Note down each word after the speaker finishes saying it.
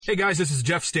Hey guys, this is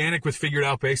Jeff Stanek with Figured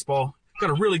Out Baseball.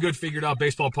 Got a really good Figured Out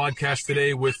Baseball podcast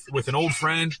today with an old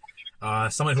friend,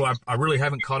 someone who I really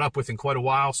haven't caught up with in quite a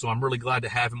while, so I'm really glad to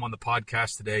have him on the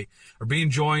podcast today. We're being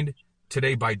joined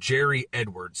today by Jerry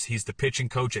Edwards. He's the pitching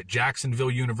coach at Jacksonville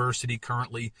University,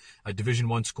 currently a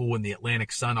Division I school in the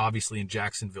Atlantic Sun, obviously in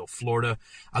Jacksonville, Florida.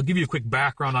 I'll give you a quick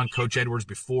background on Coach Edwards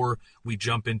before we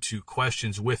jump into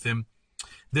questions with him.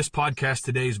 This podcast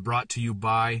today is brought to you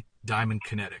by Diamond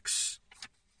Kinetics.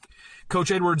 Coach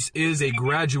Edwards is a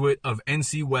graduate of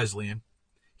NC Wesleyan.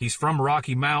 He's from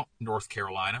Rocky Mount, North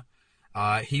Carolina.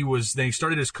 He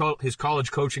started his college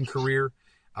coaching career,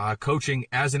 coaching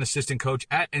as an assistant coach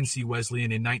at NC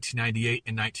Wesleyan in 1998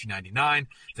 and 1999.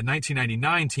 The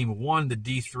 1999 team won the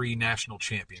D3 National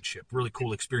Championship. Really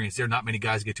cool experience there. Not many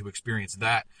guys get to experience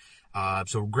that.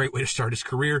 So a great way to start his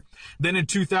career. Then in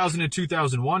 2000 and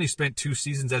 2001, he spent 2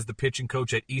 seasons as the pitching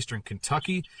coach at Eastern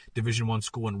Kentucky, Division I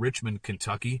school in Richmond,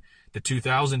 Kentucky. The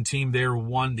 2000 team there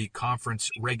won the conference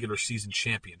regular season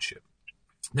championship.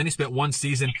 Then he spent 1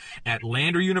 season at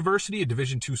Lander University, a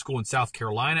Division II school in South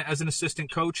Carolina, as an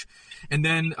assistant coach. And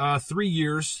then 3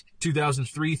 years,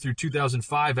 2003 through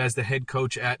 2005, as the head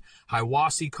coach at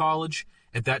Hiwassee College.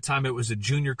 At that time, it was a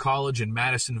junior college in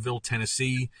Madisonville,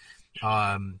 Tennessee.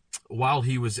 While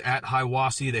he was at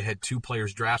Hiwassee, they had 2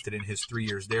 players drafted in his 3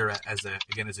 years there as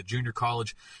a junior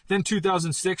college. Then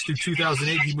 2006 through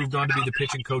 2008, he moved on to be the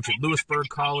pitching coach at Lewisburg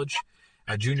College,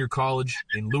 a junior college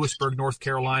in Lewisburg, North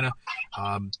Carolina.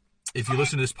 If you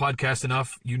listen to this podcast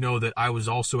enough, you know that I was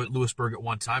also at Lewisburg at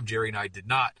one time. Jerry and I did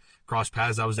not cross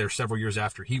paths. I was there several years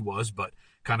after he was, but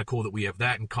kind of cool that we have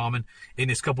that in common. In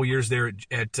his couple years there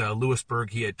at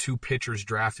Lewisburg, he had 2 pitchers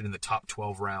drafted in the top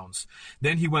 12 rounds.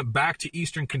 Then he went back to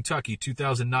Eastern Kentucky,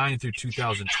 2009 through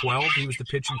 2012. He was the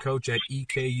pitching coach at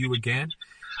EKU again.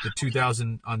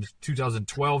 On the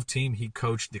 2012 team, he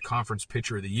coached the Conference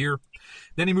Pitcher of the Year.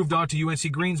 Then he moved on to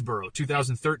UNC Greensboro.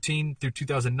 2013 through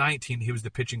 2019, he was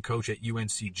the pitching coach at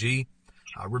UNCG.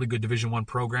 A really good Division I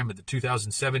program. But the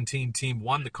 2017 team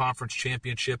won the conference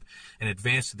championship and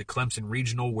advanced to the Clemson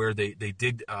Regional, where they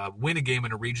did win a game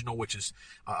in a regional, which is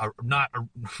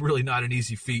really not an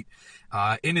easy feat.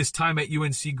 In his time at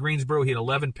UNC Greensboro, he had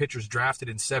 11 pitchers drafted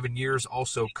in 7 years,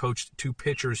 also coached 2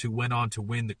 pitchers who went on to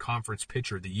win the Conference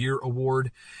Pitcher of the Year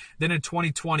award. Then in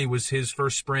 2020 was his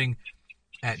first spring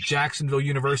at Jacksonville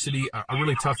University, a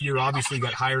really tough year. Obviously,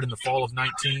 got hired in the fall of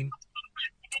 19.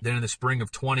 Then in the spring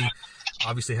of 20,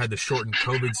 obviously had the shortened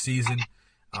COVID season.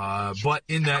 But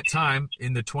in that time,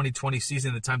 in the 2020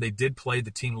 season, the time they did play, the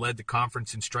team led the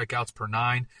conference in strikeouts per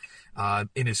 9.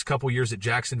 In his couple years at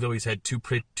Jacksonville, he's had 2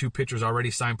 pitchers already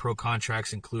sign pro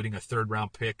contracts, including a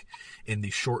 3rd-round pick in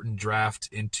the shortened draft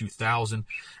in 2000.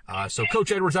 So,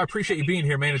 Coach Edwards, I appreciate you being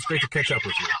here, man. It's great to catch up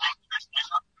with you.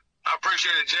 I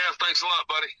appreciate it, Jeff. Thanks a lot,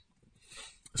 buddy.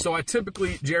 So I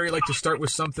typically, Jerry, like to start with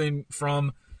something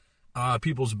from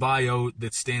people's bio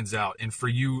that stands out. And for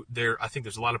you, I think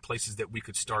there's a lot of places that we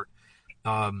could start.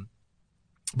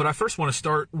 But I first want to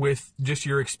start with just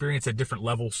your experience at different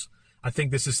levels. I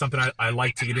think this is something I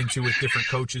like to get into with different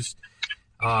coaches.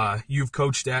 You've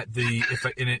coached at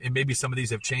and maybe some of these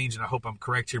have changed, and I hope I'm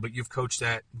correct here, but you've coached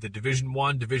at the Division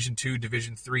I, Division II,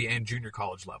 Division III, and junior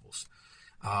college levels.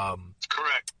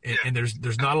 Correct. And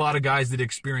there's not a lot of guys that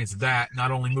experience that,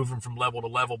 not only moving from level to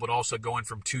level, but also going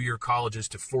from 2-year colleges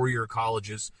to 4-year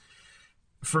colleges.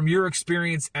 From your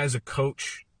experience as a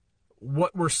coach,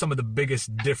 what were some of the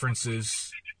biggest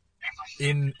differences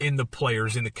in the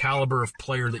players, in the caliber of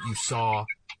player that you saw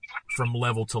from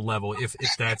level to level, if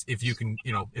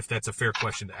that's a fair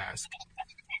question to ask?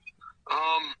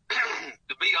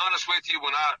 To be honest with you,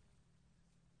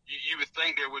 you would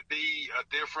think there would be a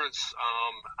difference.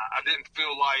 I didn't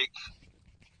feel like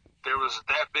there was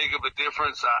that big of a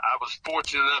difference. I was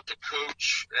fortunate enough to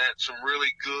coach at some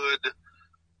really good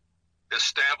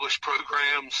established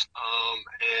programs,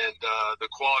 and the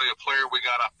quality of player we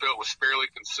got, I felt, was fairly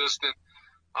consistent.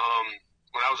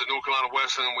 When I was at North Carolina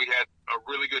Wesleyan, we had a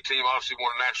really good team, obviously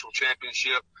won a national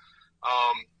championship.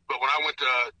 But when I went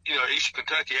to, Eastern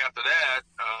Kentucky after that,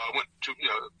 I went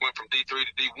from D3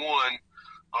 to D1.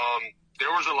 There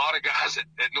was a lot of guys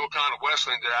at North Carolina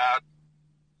Wesleyan that I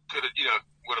could have,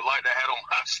 would have liked to have on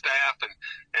my staff and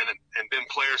been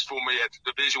players for me at the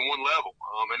Division I level.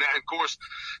 And that, of course,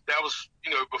 that was,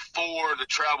 before the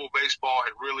travel baseball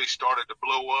had really started to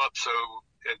blow up. So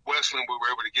at Wesleyan, we were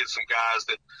able to get some guys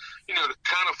that, that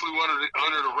kind of flew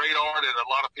under the radar that a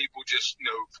lot of people just,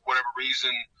 for whatever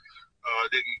reason,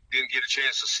 didn't get a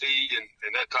chance to see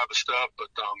and that type of stuff. But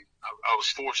I was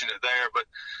fortunate there. But,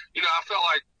 I felt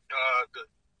like,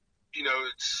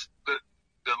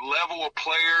 the level of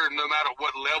player, no matter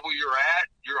what level you're at,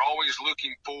 you're always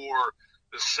looking for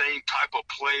the same type of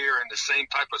player and the same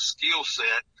type of skill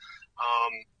set,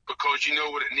 because you know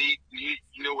what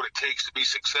you know what it takes to be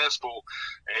successful.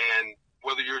 And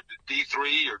whether you're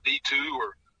D3 or D2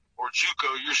 or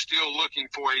JUCO, you're still looking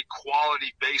for a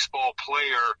quality baseball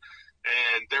player.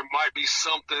 And there might be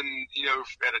something, you know,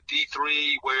 at a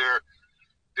D3 where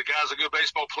the guy's a good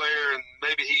baseball player and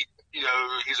maybe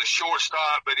he's a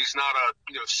shortstop, but he's not a,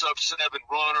 sub-7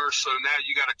 runner. So now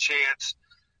you got a chance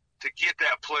to get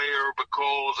that player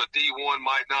because a D1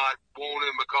 might not want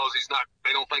him because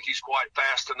they don't think he's quite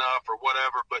fast enough or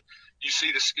whatever. But you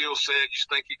see the skill set, you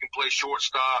think he can play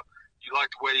shortstop. You like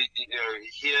the way,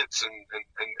 he hits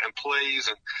and plays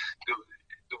and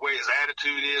the way his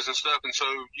attitude is and stuff. And so,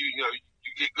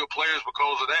 you get good players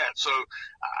because of that. So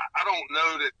I don't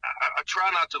know that I try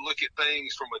not to look at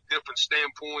things from a different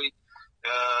standpoint.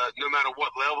 No matter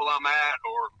what level I'm at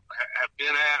or have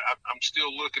been at, I'm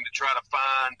still looking to try to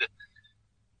find,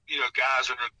 guys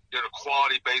that are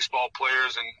quality baseball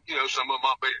players, and some of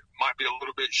them might be a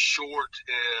little bit short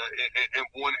in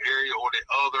one area or the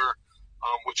other,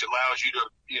 which allows you to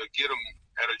get them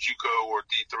at a JUCO or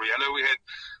D3. I know we had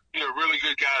really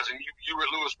good guys, and you were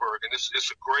at Lewisburg, and it's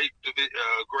a great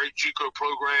JUCO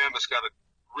program. It's got a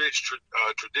rich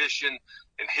tradition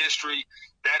and history.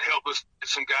 That helped us get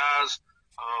some guys.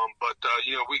 But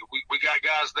we got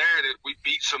guys there that we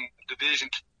beat some Division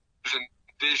 2s and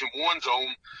Division 1s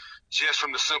on just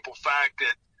from the simple fact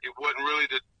that it wasn't really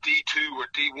the D2 or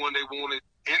D1 they wanted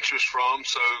interest from.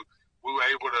 So we were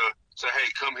able to say, hey,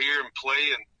 come here and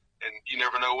play, and you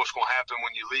never know what's going to happen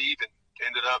when you leave. And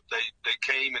ended up they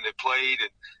came and they played and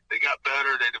they got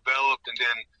better, they developed, and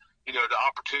then the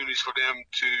opportunities for them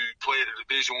to play at a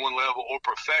Division 1 level or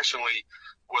professionally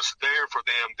was there for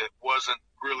them that wasn't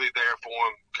really there for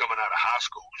them coming out of high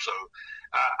school. So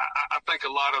I think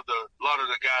a lot of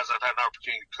the guys I've had an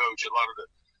opportunity to coach, a lot of the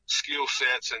skill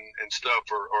sets and stuff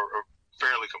are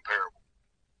fairly comparable.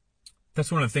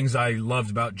 That's one of the things I loved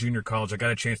about junior college. I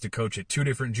got a chance to coach at 2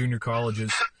 different junior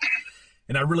colleges,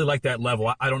 and I really like that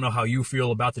level. I don't know how you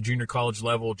feel about the junior college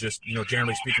level, just,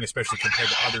 generally speaking, especially compared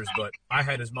to others, but I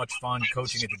had as much fun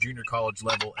coaching at the junior college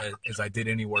level as I did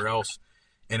anywhere else.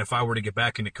 And if I were to get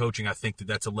back into coaching, I think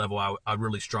that's a level I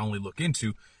really strongly look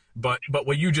into. But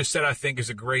what you just said, I think, is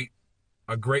a great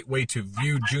way to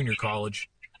view junior college.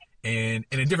 And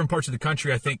in different parts of the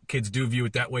country, I think kids do view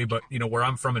it that way. But, where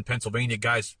I'm from in Pennsylvania,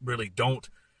 guys really don't.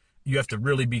 You have to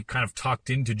really be kind of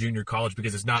tucked into junior college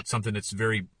because it's not something it's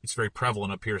very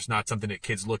prevalent up here. It's not something that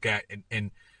kids look at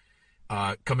and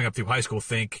coming up through high school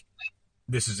think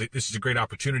this is a great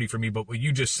opportunity for me. But what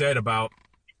you just said about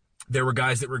there were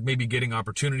guys that were maybe getting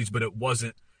opportunities, but it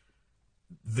wasn't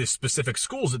the specific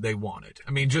schools that they wanted.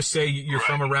 I mean, just say you're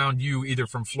from around either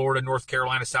from Florida, North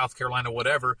Carolina, South Carolina,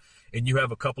 whatever, and you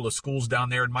have a couple of schools down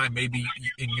there in mind. Maybe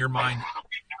in your mind,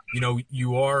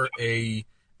 you are a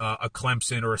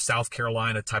Clemson or a South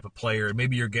Carolina type of player.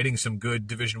 Maybe you're getting some good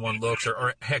Division I looks,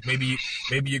 or heck, maybe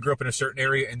you grew up in a certain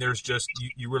area and there's just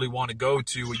you really want to go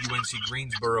to a UNC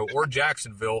Greensboro or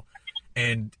Jacksonville,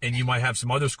 and you might have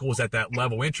some other schools at that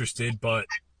level interested, but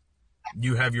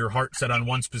you have your heart set on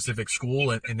one specific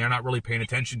school and they're not really paying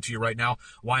attention to you right now.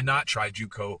 Why not try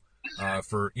JUCO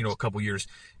for a couple years?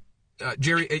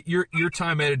 Jerry, at your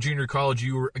time at a junior college,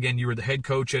 you were the head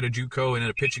coach at a JUCO and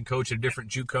a pitching coach at a different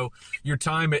JUCO. Your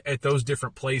time at those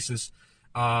different places,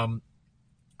 how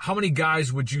many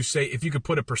guys would you say, if you could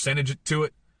put a percentage to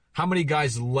it, how many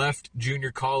guys left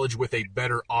junior college with a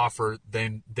better offer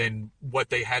than what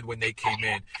they had when they came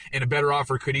in? And a better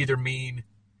offer could either mean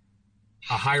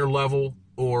a higher level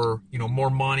or more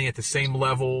money at the same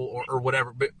level or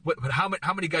whatever. But how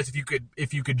many guys,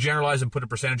 if you could generalize and put a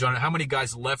percentage on it, how many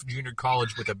guys left junior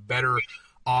college with a better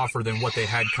offer than what they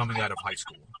had coming out of high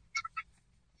school?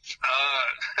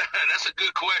 That's a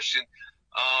good question.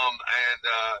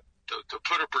 And to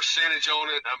put a percentage on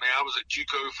it, I mean, I was at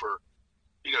JUCO for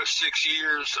 6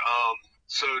 years.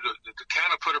 So to kind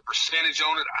of put a percentage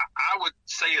on it, I would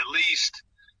say at least,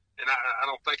 and I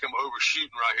don't think I'm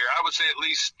overshooting right here, I would say at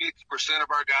least 50%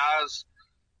 of our guys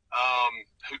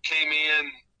who came in,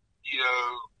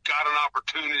 got an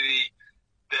opportunity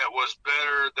that was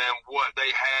better than what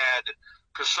they had,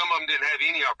 because some of them didn't have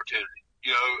any opportunity,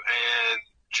 and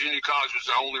junior college was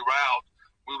the only route.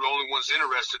 We were the only ones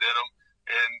interested in them,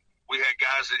 and we had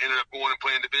guys that ended up going and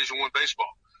playing Division I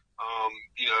baseball.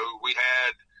 We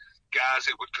had guys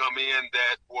that would come in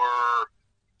that were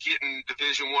getting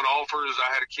Division I offers. I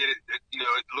had a kid at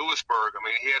Lewisburg. I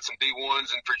mean, he had some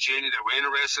D1s in Virginia that were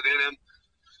interested in him.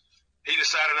 He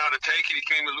decided not to take it. He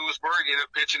came to Lewisburg, ended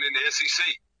up pitching in the SEC.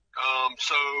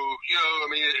 So, I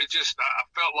mean, it just, I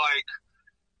felt like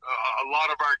a lot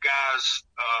of our guys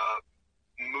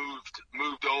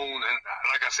moved on, and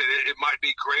like I said, it might be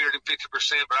greater than 50%,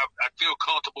 but I feel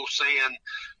comfortable saying,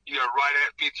 right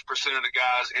at 50% of the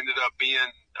guys ended up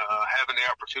having the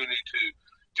opportunity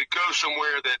to go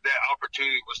somewhere that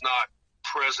opportunity was not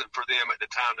present for them at the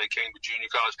time they came to junior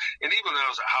college. And even when I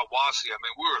was at Hiwassee, I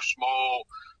mean, we were a small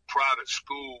private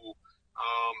school,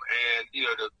 and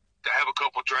to have a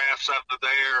couple drafts out of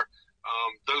there,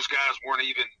 those guys weren't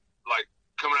even like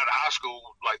coming out of high school,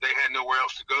 like they had nowhere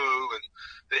else to go, and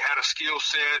they had a skill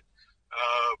set.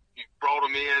 You brought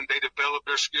them in, they developed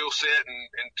their skill set,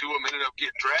 and two of them ended up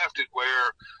getting drafted.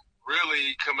 Where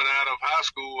really coming out of high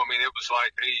school, I mean, it was like,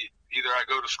 hey, either I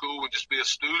go to school and just be a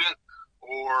student,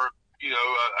 or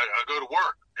I go to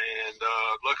work. And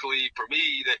luckily for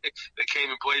me, they came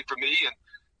and played for me, and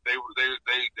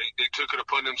they took it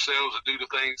upon themselves to do the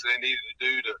things they needed to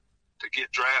do to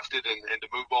get drafted and to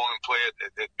move on and play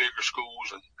at bigger schools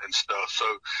and stuff. So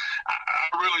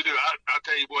I really do. I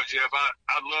tell you what, Jeff,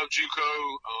 I love JUCO.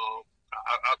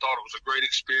 I thought it was a great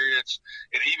experience.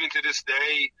 And even to this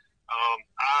day,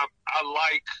 I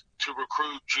like to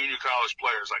recruit junior college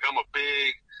players. Like, I'm a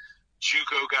big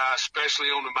JUCO guy, especially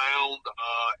on the mound.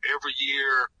 Every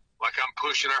year, like, I'm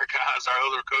pushing our guys, our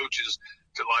other coaches,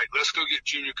 to let's go get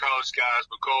junior college guys,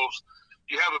 because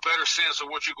you have a better sense of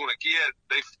what you're going to get.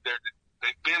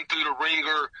 They've been through the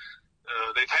ringer.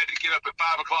 They've had to get up at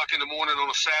 5 o'clock in the morning on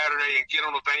a Saturday and get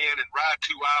on a van and ride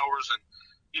 2 hours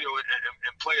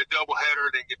and play a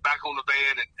doubleheader, then get back on the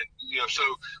van. And so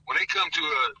when they come to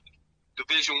a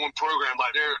Division I program,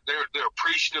 like, they're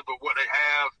appreciative of what they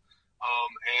have.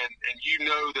 And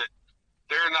that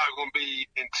they're not going to be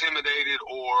intimidated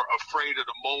or afraid of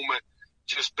the moment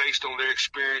just based on their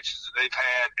experiences that they've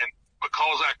had. And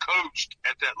because I coached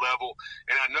at that level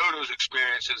and I know those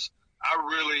experiences, I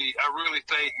really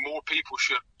think more people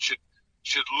should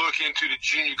look into the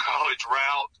junior college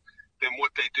route than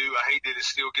what they do. I hate that it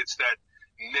still gets that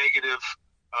negative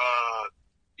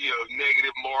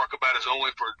mark about it's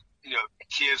only for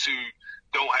kids who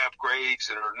don't have grades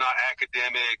and are not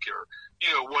academic or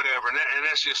whatever, and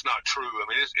that's just not true. I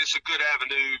mean, it's a good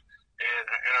avenue,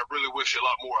 and I really wish a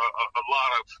lot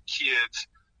of kids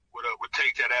would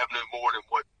take that avenue more than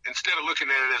instead of looking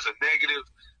at it as a negative,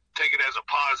 take it as a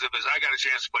positive. As I got a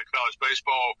chance to play college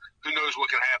baseball, who knows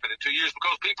what can happen in 2 years,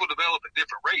 because people develop at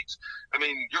different rates. I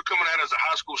mean, you're coming out as a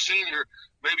high school senior,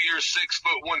 maybe you're 6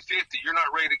 foot 150. You're not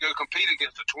ready to go compete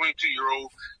against a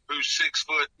 22-year-old who's 6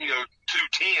 foot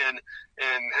 210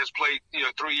 and has played 3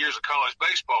 years of college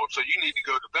baseball. So you need to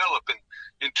go develop. And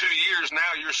in 2 years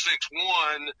now, you're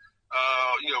 6'1",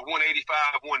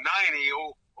 185, 190.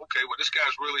 Oh, okay, well, this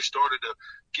guy's really started to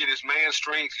get his man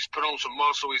strength. He's put on some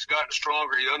muscle. He's gotten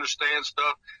stronger. He understands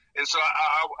stuff. And so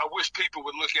I wish people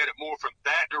would look at it more from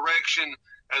that direction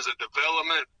as a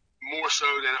development, more so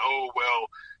than,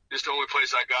 this is the only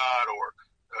place I got, or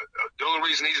the only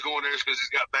reason he's going there is because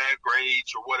he's got bad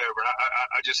grades or whatever.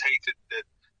 I just hate that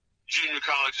junior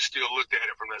college is still looked at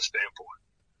it from that standpoint.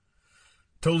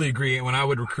 Totally agree. And when I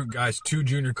would recruit guys to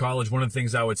junior college, one of the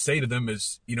things I would say to them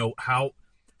is,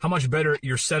 how much better,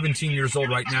 you're 17 years old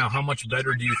right now, how much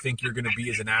better do you think you're going to be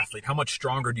as an athlete? How much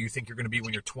stronger do you think you're going to be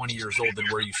when you're 20 years old than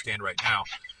where you stand right now?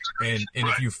 And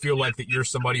if you feel like that you're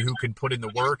somebody who can put in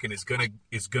the work and is going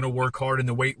to work hard in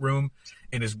the weight room,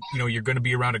 and is, you're going to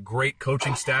be around a great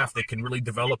coaching staff that can really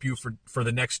develop you for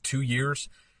the next 2 years,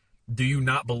 do you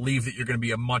not believe that you're going to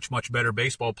be a much, much better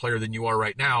baseball player than you are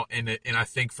right now? And I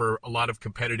think for a lot of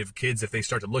competitive kids, if they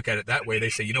start to look at it that way, they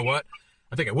say, you know what?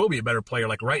 I think I will be a better player.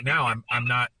 Like right now, I'm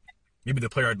not maybe the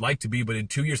player I'd like to be, but in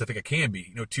 2 years, I think I can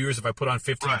be. 2 years, if I put on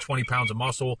 15 or 20 pounds of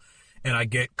muscle and I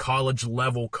get college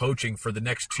level coaching for the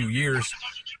next 2 years,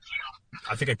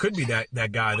 I think I could be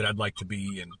that guy that I'd like to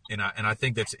be. And I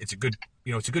think it's a good,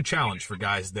 it's a good challenge for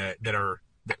guys that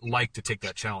like to take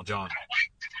that challenge on.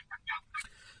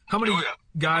 How many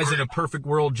guys in a perfect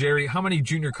world, Jerry, how many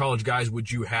junior college guys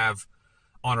would you have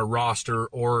on a roster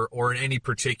or in any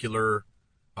particular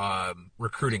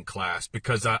recruiting class?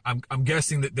 Because I'm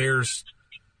guessing that there's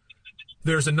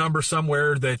a number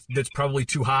somewhere that's probably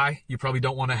too high. You probably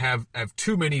don't want to have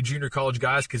too many junior college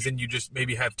guys, because then you just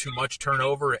maybe have too much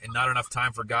turnover and not enough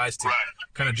time for guys to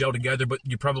kind of gel together. But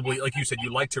you probably, like you said,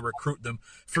 you like to recruit them.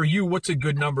 For you, what's a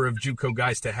good number of JUCO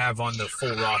guys to have on the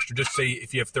full roster? Just say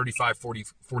if you have 35,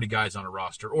 40 guys on a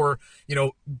roster, or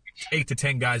 8 to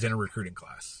 10 guys in a recruiting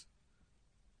class.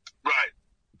 Right.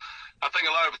 I think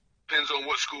a lot of it depends on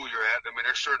what school you're at. I mean,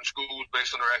 there's certain schools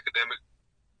based on their academic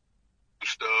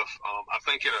stuff. I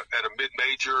think at a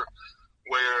mid-major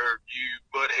where you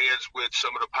butt heads with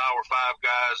some of the Power 5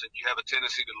 guys, and you have a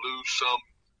tendency to lose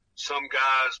some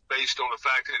guys based on the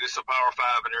fact that it's a Power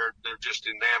 5 and they're just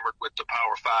enamored with the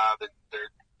Power 5, and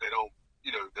they don't,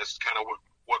 that's kind of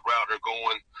what route they're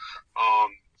going.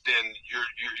 Then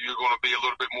you're going to be a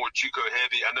little bit more JUCO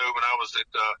heavy. I know when I was at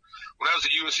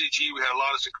UNCG, we had a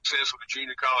lot of success with the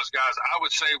junior college guys. I would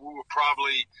say we were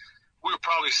probably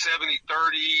 70-30,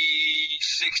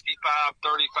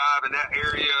 65-35 in that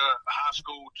area, high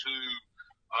school to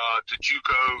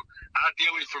JUCO.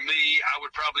 Ideally for me, I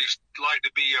would probably like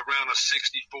to be around a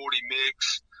 60-40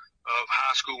 mix of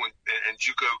high school and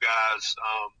JUCO guys.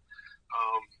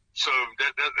 So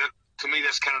that to me,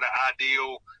 that's kind of the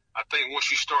ideal. I think once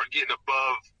you start getting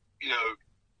above,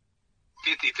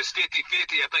 50, if it's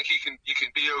 50-50, I think you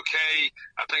can be okay.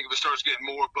 I think if it starts getting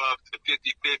more above the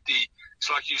 50-50,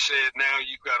 it's like you said, now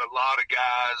you've got a lot of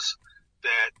guys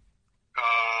that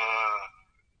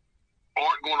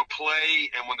aren't going to play,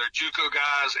 and when they're JUCO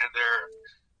guys and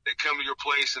they come to your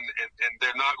place and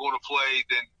they're not going to play,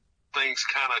 then things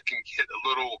kind of can get a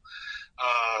little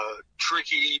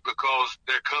tricky because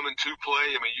they're coming to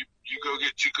play. I mean, you go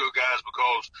get JUCO guys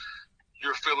because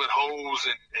you're filling holes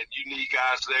and you need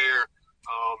guys there.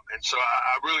 And so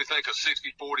I really think a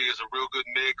 60-40 is a real good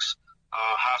mix,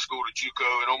 high school to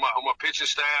JUCO. And on my pitching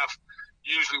staff,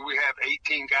 usually we have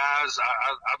 18 guys.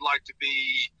 I'd like to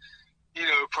be,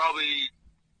 probably,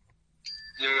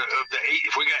 of the 8,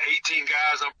 if we got 18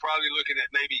 guys, I'm probably looking at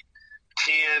maybe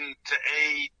 10 to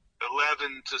 8,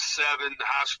 11 to 7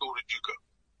 high school to JUCO.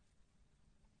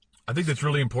 I think that's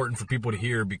really important for people to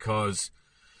hear, because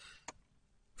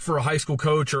for a high school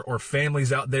coach or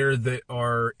families out there that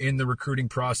are in the recruiting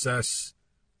process,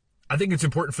 I think it's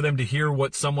important for them to hear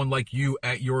what someone like you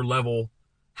at your level,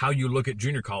 how you look at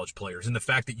junior college players, and the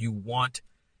fact that you want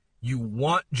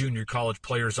junior college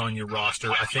players on your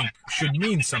roster, I think should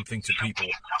mean something to people.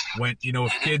 When,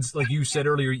 if kids, like you said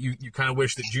earlier, you kind of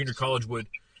wish that junior college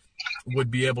would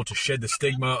be able to shed the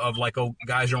stigma of like, oh,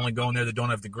 guys are only going there that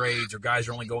don't have the grades, or guys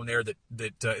are only going there that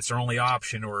it's their only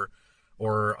option, or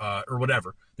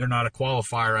whatever. They're not a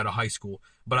qualifier at a high school.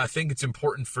 But I think it's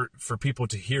important for people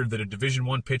to hear that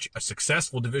a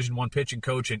successful Division I pitching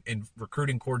coach and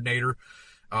recruiting coordinator,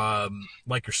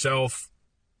 like yourself,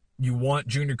 you want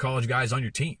junior college guys on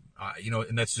your team,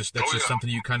 and that's just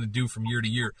something you kind of do from year to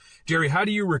year. Jerry, how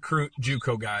do you recruit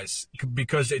JUCO guys?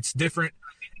 Because it's different.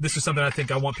 This is something I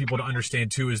think I want people to understand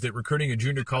too, is that recruiting a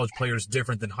junior college player is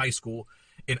different than high school.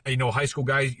 And, a high school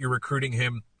guy, you're recruiting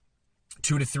him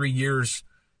 2 to 3 years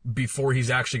before he's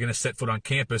actually going to set foot on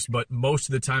campus. But most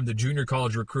of the time, the junior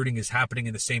college recruiting is happening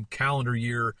in the same calendar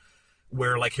year,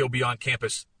 where like he'll be on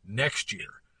campus next year.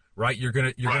 Right, you're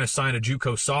gonna sign a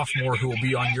JUCO sophomore who will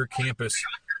be on your campus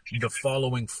the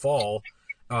following fall.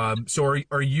 So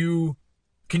are you?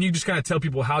 Can you just kind of tell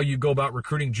people how you go about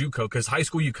recruiting JUCO? Because high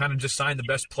school, you kind of just sign the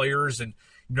best players, and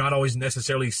you're not always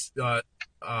necessarily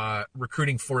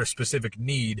recruiting for a specific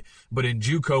need. But in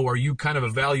JUCO, are you kind of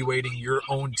evaluating your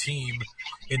own team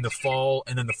in the fall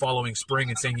and then the following spring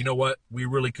and saying, you know what, we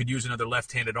really could use another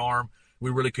left-handed arm. We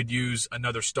really could use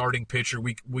another starting pitcher.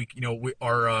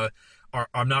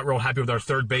 I'm not real happy with our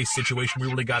third base situation. We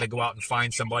really got to go out and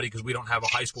find somebody because we don't have a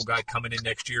high school guy coming in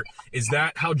next year. Is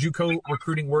that how JUCO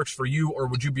recruiting works for you, or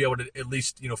would you be able to at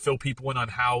least, fill people in on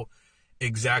how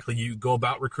exactly you go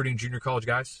about recruiting junior college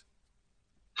guys?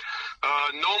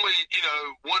 Normally,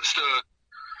 once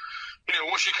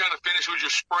you kind of finish with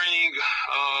your spring,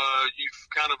 you've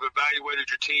kind of evaluated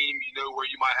your team. You know where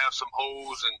you might have some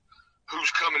holes and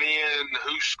who's coming in,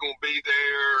 who's going to be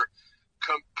there.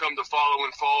 Come the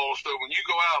following fall. So when you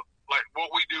go out, like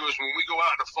what we do is when we go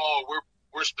out in the fall,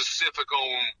 we're specific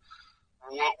on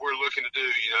what we're looking to do.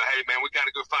 Hey man, we got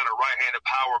to go find a right-handed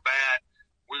power bat.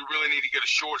 We really need to get a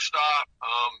shortstop.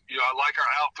 I like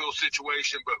our outfield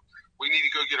situation, but we need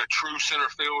to go get a true center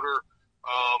fielder.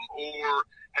 Or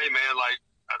hey man, like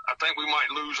I think we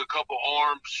might lose a couple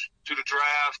arms to the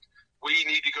draft. We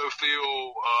need to go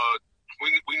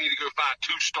we need to go find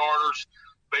 2 starters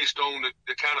based on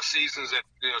the kind of seasons that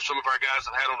some of our guys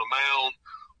have had on the mound,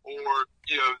 or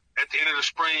at the end of the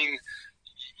spring,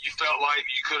 you felt like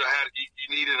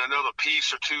you needed another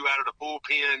piece or 2 out of the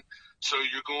bullpen, so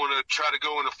you're going to try to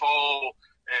go in the fall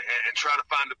and try to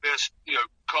find the best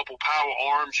couple power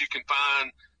arms you can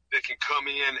find that can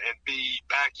come in and be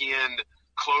back end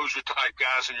closer type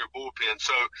guys in your bullpen.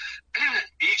 So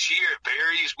each year it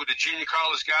varies with the junior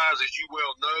college guys, as you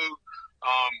well know.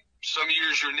 Some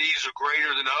years your needs are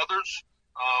greater than others,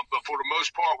 but for the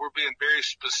most part, we're being very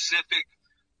specific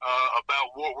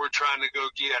about what we're trying to go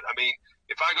get. I mean,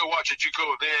 if I go watch a JUCO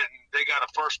event and they got a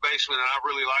first baseman and I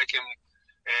really like him,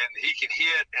 and he can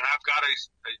hit, and I've got a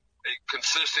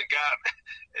consistent guy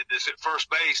that's at first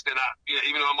base, then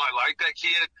even though I might like that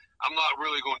kid, I'm not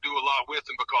really going to do a lot with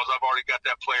him because I've already got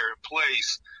that player in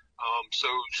place. So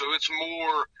it's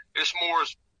more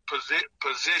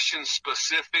position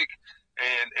specific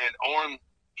and arm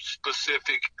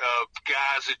specific of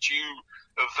guys that you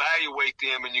evaluate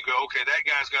them and you go, okay, that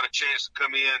guy's got a chance to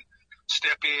come in,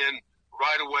 step in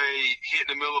right away, hit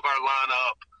in the middle of our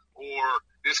lineup, or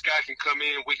this guy can come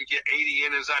in, we can get 80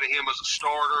 innings out of him as a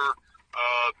starter.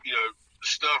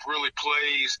 Stuff really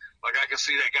plays. Like I can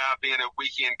see that guy being a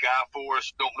weekend guy for us.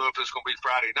 Don't know if it's going to be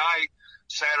Friday night,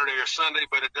 Saturday, or Sunday,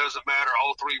 but it doesn't matter.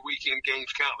 All 3 weekend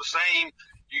games count the same.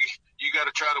 You got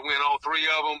to try to win all 3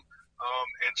 of them.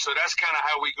 And so that's kind of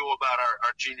how we go about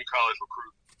our junior college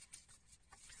recruiting.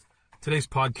 Today's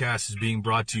podcast is being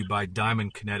brought to you by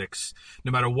Diamond Kinetics.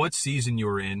 No matter what season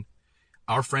you're in,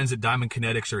 our friends at Diamond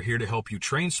Kinetics are here to help you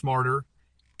train smarter,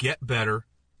 get better,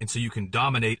 and so you can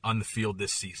dominate on the field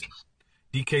this season.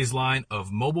 DK's line of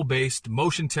mobile-based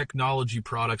motion technology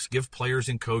products give players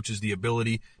and coaches the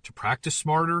ability to practice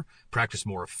smarter, practice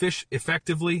more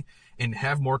effectively, and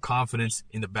have more confidence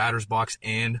in the batter's box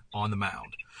and on the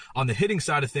mound. On the hitting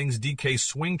side of things, DK's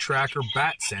Swing Tracker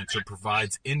Bat Sensor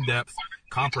provides in-depth,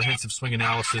 comprehensive swing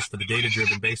analysis for the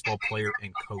data-driven baseball player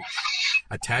and coach.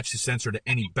 Attach the sensor to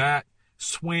any bat,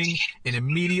 swing, and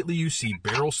immediately you see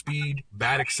barrel speed,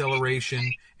 bat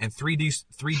acceleration, and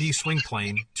 3D swing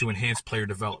plane to enhance player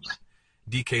development.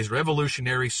 DK's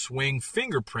revolutionary swing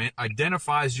fingerprint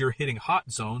identifies your hitting hot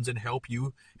zones and helps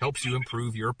you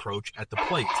improve your approach at the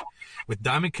plate. With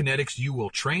Diamond Kinetics, you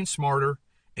will train smarter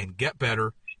and get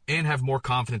better and have more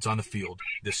confidence on the field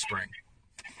this spring.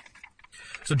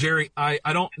 So, Jerry, I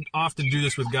don't often do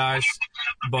this with guys,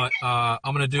 but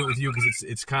I'm going to do it with you because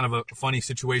it's kind of a funny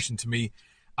situation to me.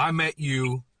 I met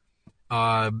you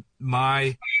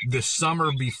the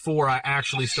summer before I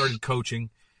actually started coaching.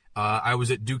 I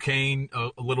was at Duquesne, a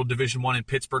little Division I in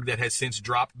Pittsburgh that has since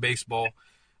dropped baseball.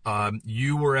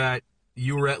 You were at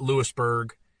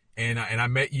Lewisburg, and I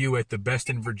met you at the Best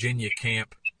in Virginia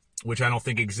camp, which I don't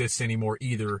think exists anymore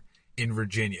either in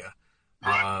Virginia.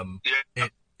 And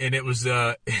it was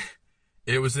I'll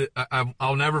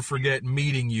never forget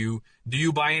meeting you. Do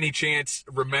you by any chance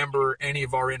remember any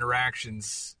of our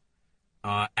interactions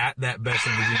at that Best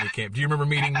in Virginia camp? Do you remember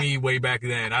meeting me way back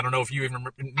then? I don't know if you even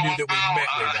knew that we met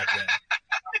way back then.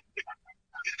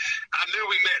 I knew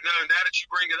we met. No, now that you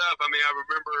bring it up, I mean, I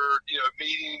remember,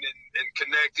 meeting and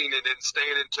connecting and then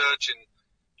staying in touch and,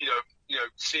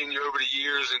 seeing you over the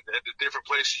years and at the different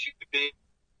places you could be.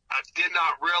 I did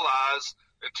not realize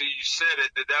until you said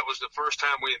it that was the first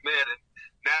time we had met. And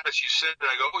now that you said it,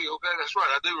 I go, oh, okay, that's right.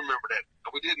 I do remember that.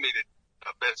 We did meet at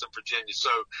Benson, Virginia. So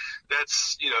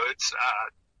that's,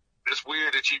 it's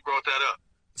weird that you brought that up.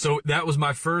 So that was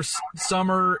my first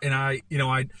summer, and I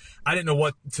didn't know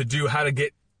what to do, how to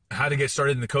get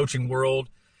started in the coaching world.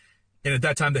 And at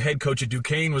that time, the head coach at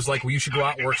Duquesne was like, well, you should go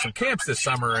out and work some camps this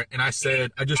summer. And I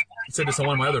just said this on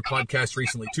one of my other podcasts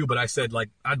recently too, but I said, like,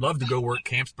 I'd love to go work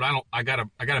camps, but I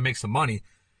gotta make some money.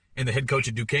 And the head coach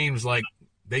at Duquesne was like,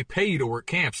 they pay you to work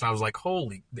camps. And I was like,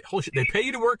 holy shit, they pay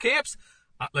you to work camps?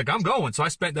 I'm going. So I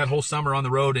spent that whole summer on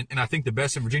the road, and I think the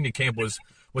Best in Virginia camp was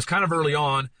kind of early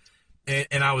on.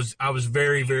 And I was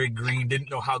very, very green.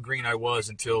 Didn't know how green I was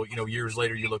until, years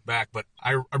later you look back. But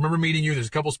I remember meeting you. There's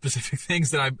a couple specific things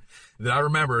that I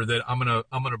remember that I'm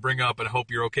gonna bring up, and I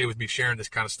hope you're okay with me sharing this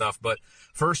kind of stuff. But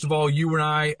first of all, you and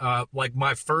I, like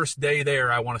my first day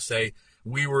there, I want to say,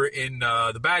 we were in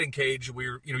the batting cage. We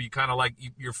were, you kind of like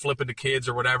you're flipping to kids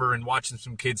or whatever and watching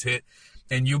some kids hit,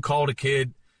 and you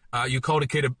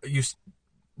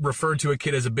referred to a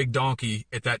kid as a big donkey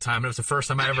at that time. It was the first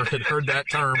time I ever had heard that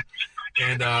term.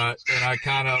 And I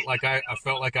kind of like, I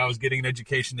felt like I was getting an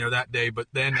education there that day. But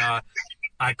then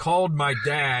I called my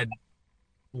dad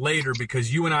later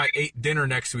because you and I ate dinner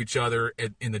next to each other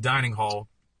in the dining hall.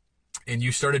 And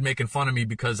you started making fun of me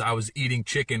because I was eating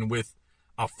chicken with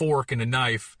a fork and a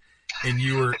knife. And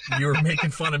you were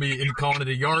making fun of me and calling it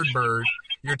a yard bird.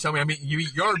 You're telling me, you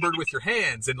eat yard bird with your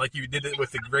hands, and like you did it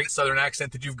with the great Southern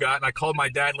accent that you've got. And I called my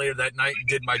dad later that night and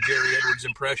did my Jerry Edwards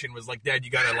impression. Was like, Dad,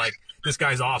 you gotta this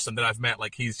guy's awesome that I've met.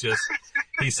 Like he's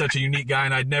such a unique guy.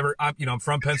 And I'm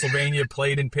from Pennsylvania,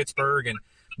 played in Pittsburgh, and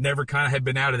never kind of had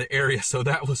been out of the area. So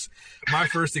that was my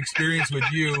first experience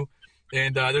with you.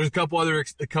 And there's a couple other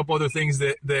things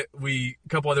a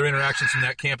couple other interactions from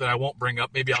that camp that I won't bring up.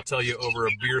 Maybe I'll tell you over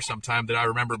a beer sometime that I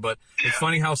remember. But it's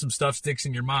funny how some stuff sticks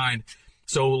in your mind.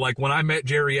 So, like, when I met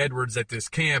Jerry Edwards at this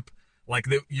camp, Like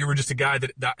you were just a guy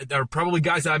that there are probably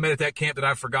guys that I met at that camp that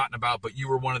I've forgotten about, but you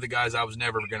were one of the guys I was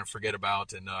never going to forget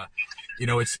about. And,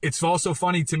 it's also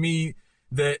funny to me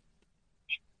that,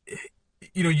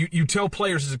 you tell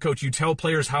players as a coach, you tell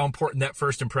players how important that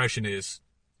first impression is.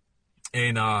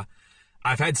 And,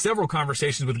 I've had several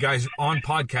conversations with guys on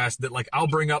podcasts that, like, I'll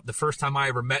bring up the first time I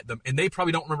ever met them, and they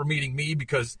probably don't remember meeting me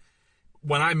because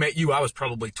when I met you, I was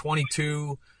probably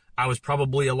 22. I was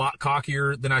probably a lot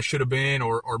cockier than I should have been,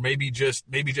 or maybe just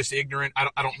ignorant.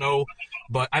 I don't know,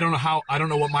 but I don't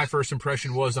know what my first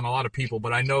impression was on a lot of people,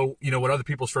 but I know, what other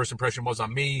people's first impression was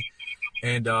on me.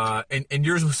 And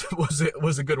yours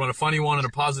was a good one, a funny one and a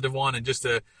positive one. And just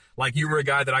you were a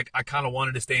guy that I kind of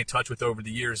wanted to stay in touch with over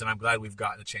the years, and I'm glad we've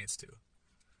gotten a chance to.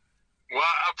 Well,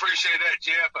 I appreciate that,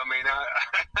 Jeff. I mean,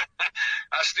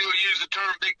 I still use the term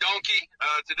big donkey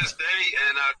to this day,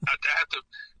 and I have to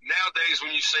nowadays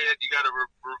when you say it, you got to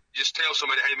just tell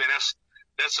somebody, hey man, that's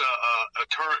a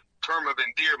term of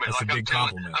endearment. That's like a big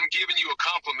compliment. I'm giving you a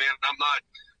compliment. I'm not,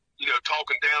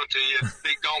 talking down to you.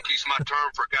 Big donkey's my term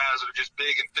for guys that are just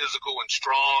big and physical and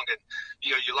strong, and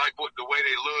you like the way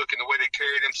they look and the way they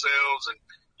carry themselves, and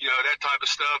that type of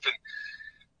stuff,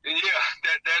 and yeah,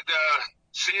 that.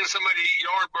 Seeing somebody eat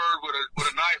yardbird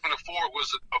with a knife and a fork was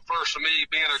a first for me,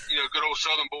 being a good old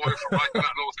Southern boy from Rocky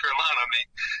Mount, North Carolina. I mean,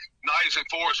 knives and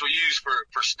forks were used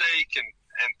for steak, and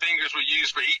fingers were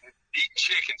used for eating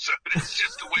chicken. So that's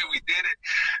just the way we did it,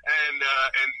 and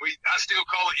I still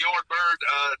call it yardbird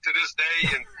to this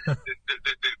day. And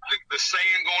the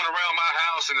saying going around my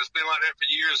house, and it's been like that for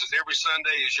years, is every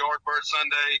Sunday is yardbird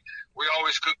Sunday. We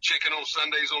always cook chicken on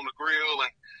Sundays on the grill,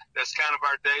 and that's kind of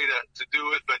our day to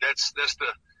do it, but that's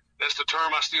the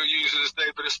term I still use to this day.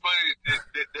 But it's funny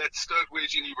that stuck with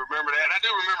you, and you remember that. And I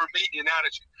do remember meeting you now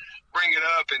that you bring it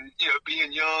up, and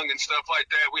being young and stuff like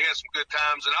that. We had some good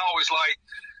times, and I always like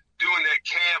doing that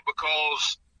camp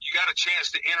because you got a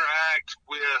chance to interact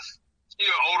with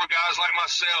older guys like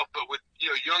myself, but with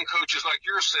young coaches like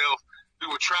yourself who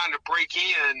were trying to break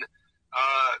in,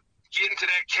 getting to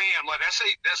that camp. Like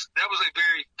that was a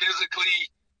very physically,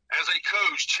 as a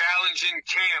coach, challenging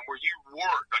camp where you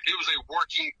worked. Like it was a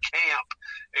working camp,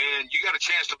 and you got a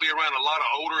chance to be around a lot of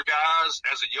older guys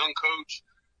as a young coach,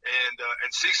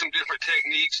 and see some different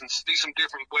techniques and see some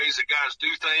different ways that guys do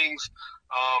things.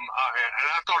 And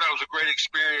I thought that was a great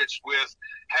experience with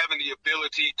having the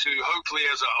ability to hopefully,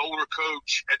 as an older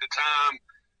coach at the time,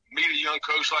 meet a young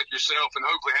coach like yourself and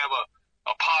hopefully have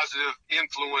a positive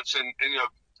influence. And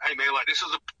hey man, like this is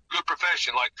a good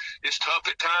profession. Like it's tough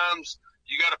at times.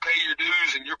 You got to pay your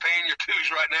dues, and you're paying your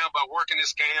dues right now by working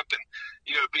this camp and,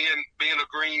 being a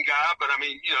green guy. But I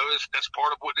mean, that's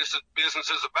part of what this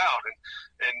business is about.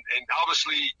 And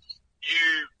obviously you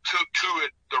took to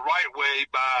it the right way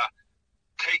by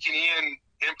taking in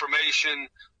information,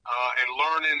 and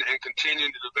learning and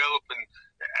continuing to develop, and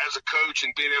as a coach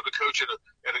and being able to coach at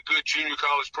a good junior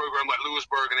college program like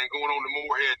Lewisburg, and then going on to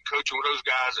Moorhead and coaching with those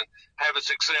guys and having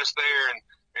success there and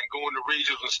going to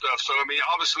regionals and stuff. So, I mean,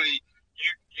 obviously,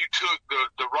 you took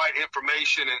the right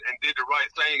information and did the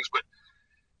right things, but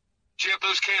Jeff,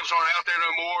 those camps aren't out there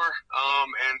no more,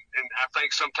 and I think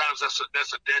sometimes that's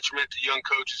a detriment to young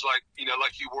coaches like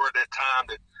you were at that time,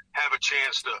 that have a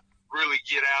chance to really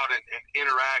get out and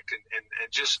interact and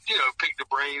just pick the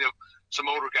brain of some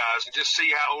older guys and just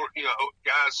see how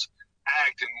guys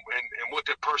act and what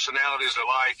their personalities are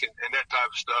like and that type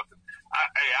of stuff. And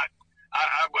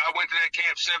I went to that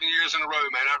camp 7 years in a row,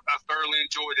 man. I thoroughly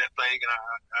enjoyed that thing, and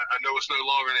I know it's no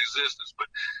longer in existence. But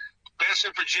Best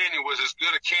in Virginia was as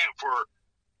good a camp for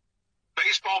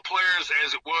baseball players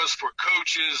as it was for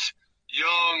coaches,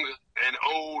 young and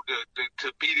old,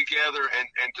 to be together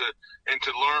and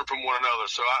to learn from one another.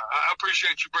 So I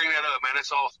appreciate you bringing that up, man.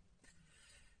 That's awesome.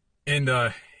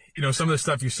 And some of the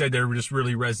stuff you said there just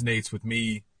really resonates with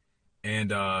me.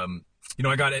 And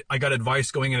I got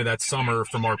advice going into that summer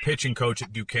from our pitching coach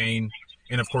at Duquesne,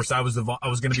 and of course I was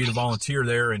going to be the volunteer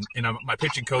there, and my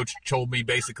pitching coach told me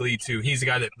basically he's the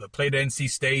guy that played at NC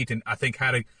State and I think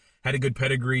had a good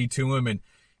pedigree to him, and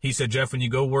he said, Jeff, when you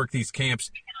go work these camps,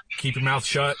 keep your mouth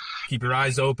shut, keep your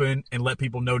eyes open, and let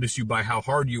people notice you by how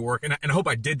hard you work. And I hope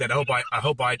I did that. I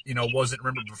hope I wasn't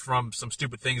remembered from some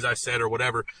stupid things I said or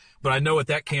whatever. But I know at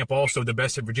that camp also, the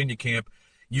Best in Virginia camp,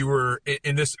 you were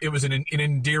in this. It was in an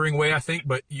endearing way, I think,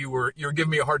 but you were giving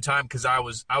me a hard time because I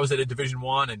was at a Division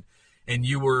I, and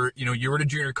you were at a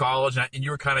junior college, and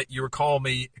you were calling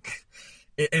me.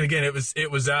 And again, it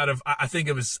was out of, I think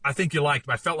you liked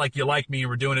me. I felt like you liked me and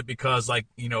were doing it because that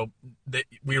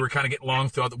we were kind of getting along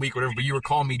throughout the week, or whatever, but you were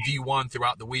calling me D1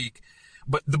 throughout the week.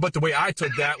 But the way I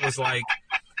took that was like,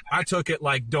 I took it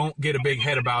like, don't get a big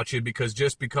head about you, because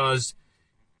just because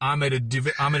I'm at a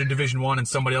Division I and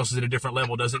somebody else is at a different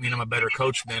level doesn't mean I'm a better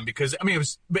coach than them. Because I mean,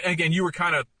 but again, you were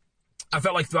kind of, I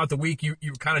felt like throughout the week you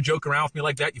were kind of joking around with me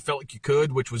like that. You felt like you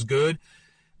could, which was good.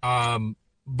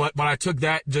 But I took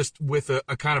that just with a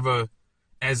kind of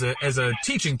as a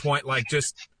teaching point, like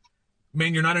just,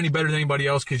 man, you're not any better than anybody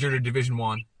else because you're at a Division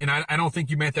I. And I don't think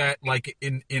you meant that like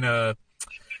in a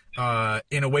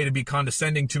way to be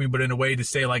condescending to me, but in a way to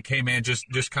say like, hey man,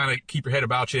 just kind of keep your head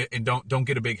about you and don't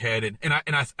get a big head. And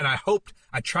I hoped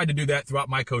I tried to do that throughout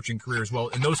my coaching career as well.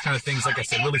 And those kind of things, like I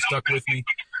said, really stuck with me,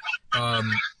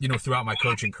 throughout my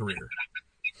coaching career.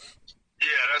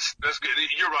 Yeah, that's good.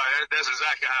 You're right. That's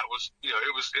exactly how it was.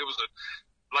 It was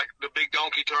like the big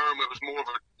donkey term. It was more of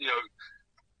a,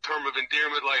 term of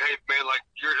endearment. Like, hey man, like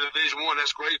you're in Division I,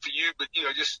 that's great for you. But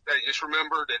just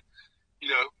remember that,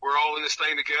 we're all in this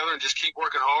thing together and just keep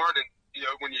working hard. And,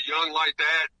 when you're young like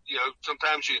that,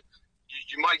 sometimes you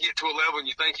might get to a level and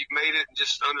you think you've made it and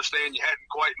just understand you hadn't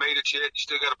quite made it yet. You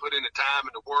still got to put in the time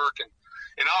and the work. And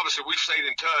obviously we've stayed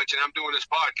in touch, and I'm doing this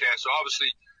podcast. So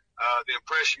obviously, the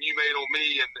impression you made on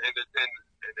me and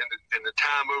the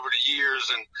time over the years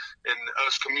and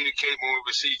us communicating when we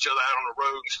would see each other out on the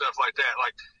road and stuff like that.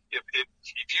 Like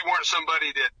if you weren't somebody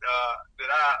that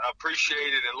I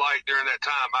appreciated and liked during that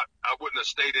time, I wouldn't have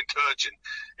stayed in touch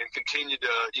and continued to,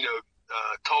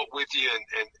 talk with you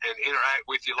and interact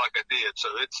with you like I did. So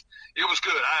it was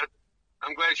good.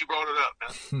 I'm glad you brought it up.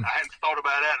 I hadn't thought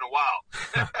about that in a while.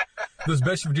 Those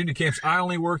Best Virginia camps, I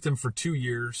only worked them for 2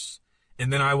 years.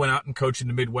 And then I went out and coached in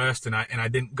the Midwest, and I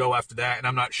didn't go after that. And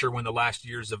I'm not sure when the last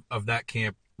years of that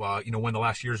camp, when the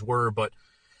last years were. But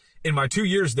in my 2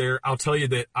 years there, I'll tell you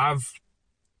that I've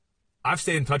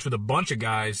stayed in touch with a bunch of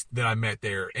guys that I met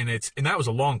there, and that was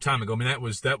a long time ago. I mean, that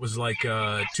was like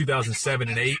 2007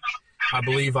 and 8, I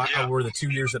believe. Were the 2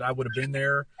 years that I would have been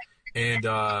there, and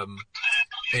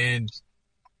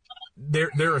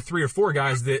there are 3 or 4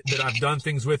 guys that I've done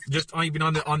things with just even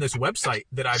on this website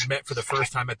that I've met for the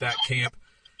first time at that camp.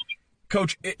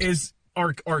 Coach,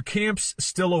 are camps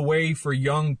still a way for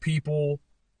young people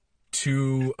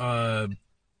to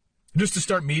just to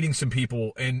start meeting some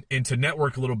people and to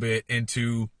network a little bit and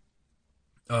to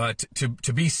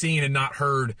be seen and not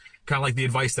heard, kind of like the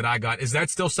advice that I got? Is that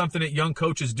still something that young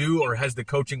coaches do, or has the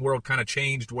coaching world kind of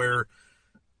changed where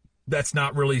that's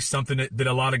not really something that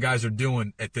a lot of guys are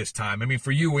doing at this time? I mean,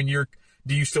 for you,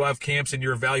 do you still have camps and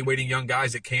you're evaluating young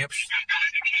guys at camps?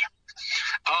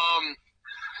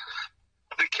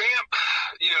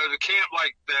 The camp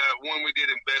like the one we did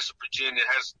in Best Virginia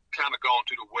has kind of gone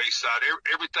to the wayside.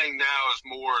 Everything now is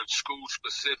more school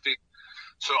specific.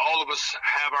 So all of us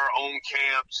have our own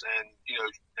camps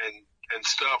and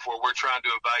stuff where we're trying to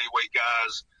evaluate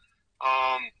guys.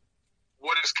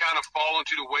 What has kind of fallen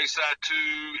to the wayside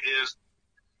too is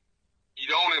you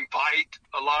don't invite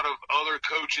a lot of other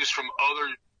coaches from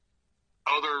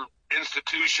other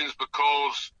institutions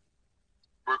because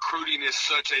recruiting is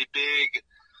such a big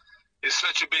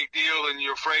deal, and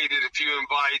you're afraid that if you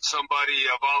invite somebody,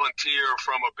 a volunteer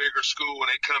from a bigger school, and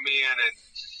they come in and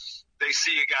they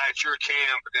see a guy at your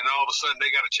camp, and then all of a sudden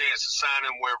they got a chance to sign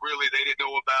him where really they didn't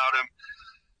know about him.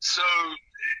 So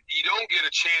you don't get a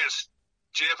chance,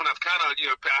 Jeff, and I've kind of,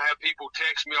 I have people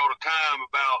text me all the time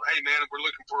about, hey man, we're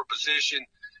looking for a position.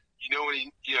 Do you know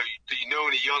any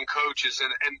young coaches?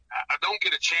 And I don't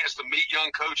get a chance to meet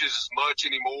young coaches as much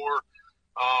anymore,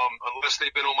 unless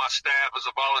they've been on my staff as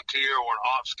a volunteer or an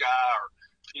ops guy or,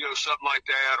 something like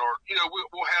that. Or,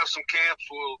 we'll have some camps.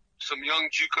 Some young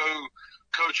JUCO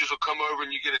coaches will come over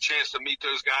and you get a chance to meet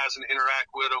those guys and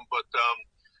interact with them. But,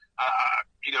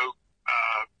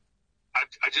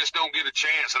 I just don't get a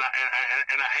chance, and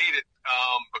I hate it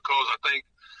because I think,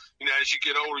 as you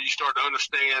get older, you start to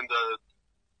understand the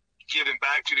giving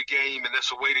back to the game, and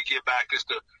that's a way to give back is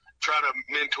to try to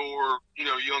mentor,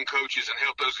 young coaches and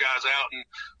help those guys out. And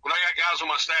when I got guys on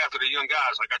my staff that are young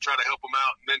guys, like I try to help them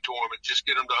out and mentor them and just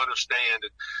get them to understand.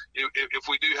 And if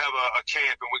we do have a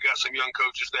camp and we got some young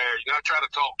coaches there, I try to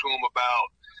talk to them about,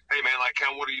 hey man, like,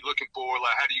 what are you looking for?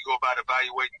 Like, how do you go about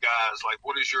evaluating guys? Like,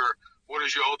 what is your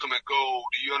ultimate goal?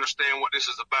 Do you understand what this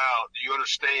is about? Do you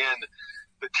understand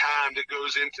the time that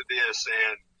goes into this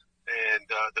and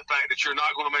the fact that you're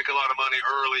not going to make a lot of money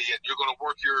early and you're going to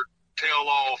work your tail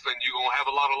off and you're going to have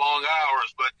a lot of long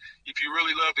hours, but if you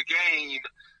really love the game,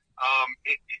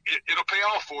 it'll pay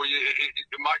off for you.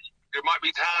 There might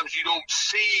be times you don't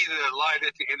see the light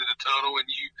at the end of the tunnel and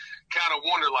you kind of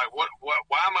wonder like,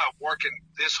 why am I working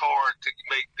this hard to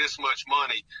make this much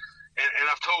money? And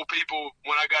I've told people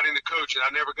when I got into coaching, I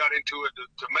never got into it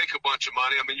to make a bunch of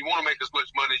money. I mean, you want to make as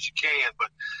much money as you can, but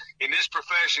in this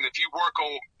profession, if you work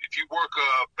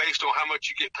based on how much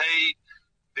you get paid,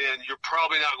 then you're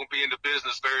probably not going to be in the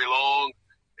business very long,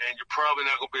 and you're probably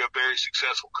not going to be a very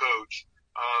successful coach.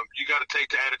 You got to take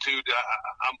the attitude that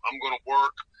I'm going to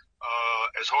work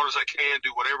as hard as I can,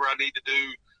 do whatever I need to do,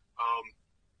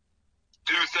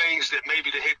 do things that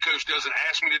maybe the head coach doesn't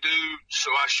ask me to do,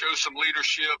 so I show some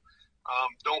leadership.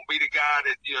 Don't be the guy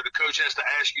that, the coach has to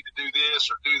ask you to do this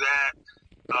or do that.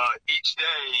 Each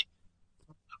day,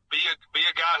 be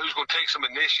a guy who's going to take some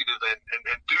initiative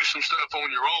and do some stuff on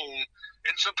your own.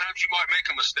 And sometimes you might make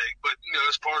a mistake, but,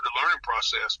 it's part of the learning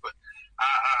process. But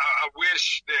I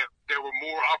wish that there were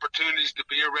more opportunities to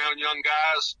be around young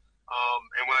guys.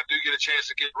 And when I do get a chance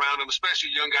to get around them,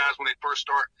 especially young guys when they first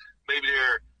start, maybe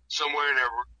they're somewhere and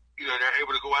they're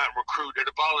able to go out and recruit. They're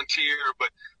a volunteer,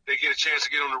 but they get a chance to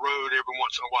get on the road every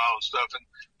once in a while and stuff. And,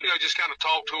 just kind of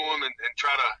talk to them and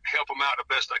try to help them out the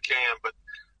best I can. But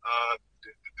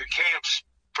the camps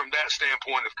from that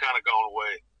standpoint have kind of gone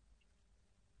away.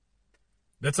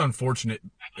 That's unfortunate.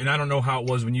 And I don't know how it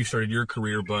was when you started your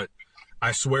career, but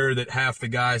I swear that half the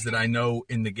guys that I know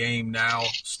in the game now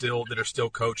that are still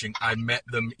coaching, I met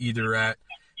them either at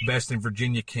Best in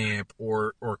Virginia camp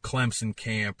or Clemson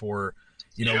camp or,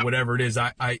 whatever it is.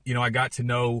 I got to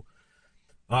know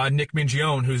Nick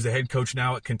Mingione, who's the head coach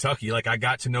now at Kentucky. Like, I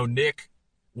got to know Nick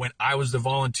when I was the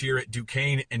volunteer at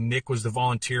Duquesne and Nick was the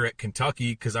volunteer at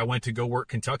Kentucky because I went to go work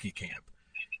Kentucky camp.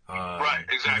 Right,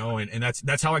 exactly. And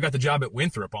that's how I got the job at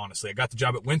Winthrop, honestly. I got the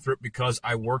job at Winthrop because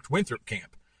I worked Winthrop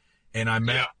camp. And I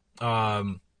met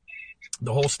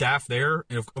the whole staff there,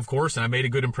 of course, and I made a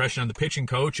good impression on the pitching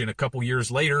coach. And a couple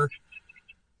years later,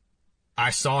 I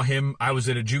saw him. I was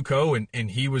at a JUCO,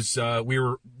 and he was we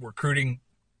were recruiting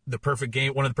one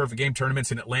of the perfect game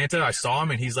tournaments in Atlanta. I saw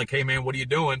him, and he's like, "Hey, man, what are you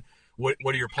doing? What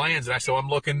are your plans?" And I said,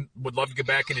 would love to get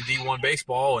back into D1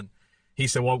 baseball. And he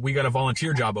said, "Well, we got a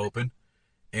volunteer job open."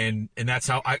 And that's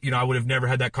how I would have never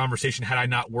had that conversation had I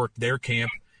not worked their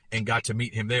camp and got to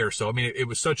meet him there. So, I mean, it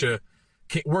was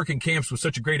working camps was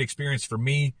such a great experience for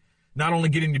me, not only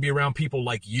getting to be around people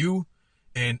like you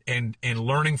and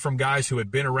learning from guys who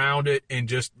had been around it and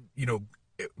just,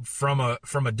 from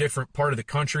a different part of the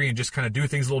country and just kind of do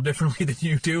things a little differently than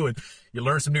you do. And you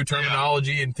learn some new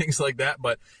terminology and things like that.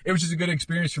 But it was just a good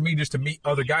experience for me just to meet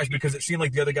other guys because it seemed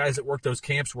like the other guys that worked those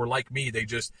camps were like me.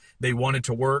 They wanted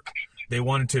to work. They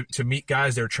wanted to meet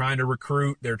guys. They're trying to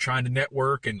recruit. They're trying to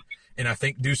network and I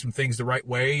think do some things the right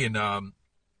way. And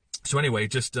so anyway,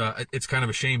 just it's kind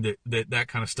of a shame that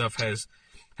kind of stuff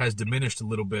has diminished a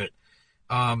little bit.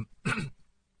 I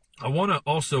want to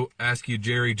also ask you,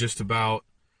 Jerry, just about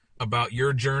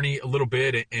your journey a little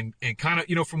bit and kind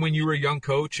of, from when you were a young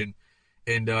coach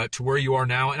and to where you are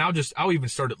now. And I'll even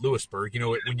start at Lewisburg.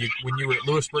 When you were at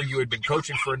Lewisburg, you had been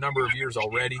coaching for a number of years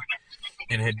already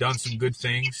and had done some good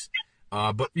things.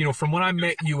 But from when I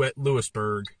met you at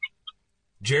Lewisburg,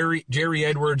 Jerry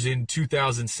Edwards in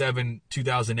 2007,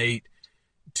 2008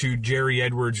 to Jerry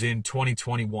Edwards in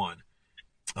 2021.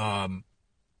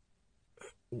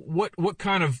 What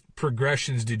kind of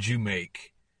progressions did you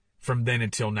make from then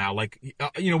until now? Like,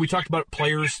 we talked about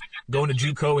players going to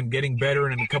JUCO and getting better,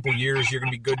 and in a couple of years you're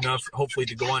going to be good enough, hopefully,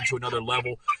 to go on to another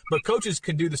level. But coaches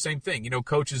can do the same thing.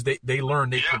 Coaches, they learn,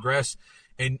 they progress,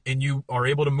 and you are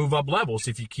able to move up levels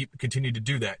if you continue to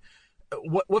do that.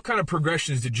 What kind of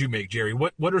progressions did you make, Jerry?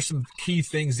 What are some key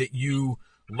things that you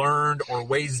learned or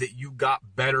ways that you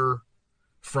got better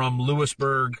from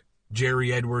Lewisburg,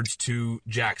 Jerry Edwards, to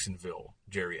Jacksonville,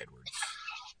 Jerry Edwards?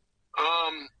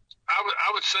 I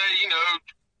would say,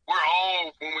 we're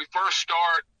all, when we first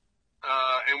start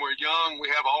and we're young,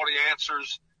 we have all the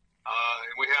answers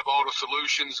and we have all the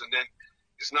solutions. And then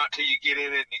it's not till you get in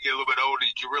it and you get a little bit older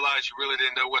that you realize you really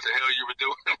didn't know what the hell you were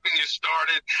doing when you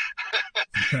started.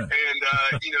 And,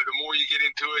 the more you get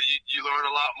into it, you learn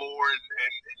a lot more and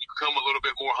you become a little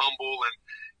bit more humble. And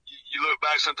you look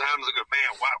back sometimes and go,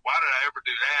 man, why did I ever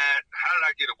do that? How did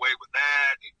I get away with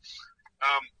that? And,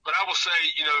 but I will say,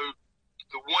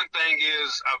 the one thing is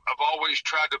I've always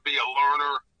tried to be a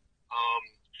learner.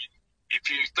 If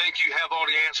you think you have all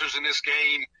the answers in this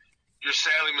game, you're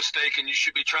sadly mistaken. You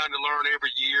should be trying to learn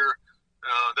every year.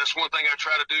 That's one thing I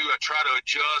try to do. I try to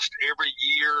adjust every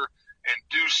year and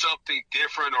do something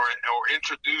different or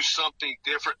introduce something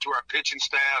different to our pitching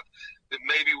staff that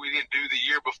maybe we didn't do the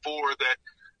year before, that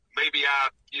maybe I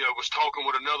was talking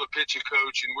with another pitching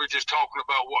coach and we're just talking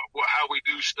about how we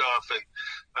do stuff. And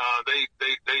they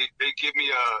give me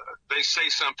they say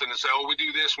something and say, oh, we do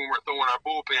this when we're throwing our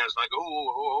bullpens. And I go,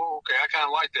 oh, okay, I kind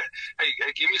of like that. Hey,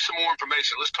 give me some more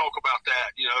information. Let's talk about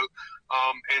that,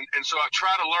 and so I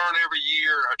try to learn every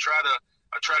year. I try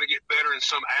to get better in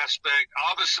some aspect.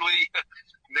 Obviously,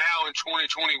 now in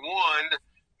 2021,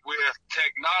 with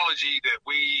technology that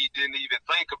we didn't even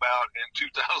think about in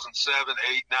 2007,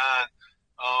 8, 9,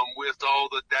 with all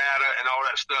the data and all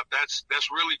that stuff. That's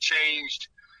really changed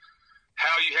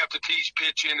how you have to teach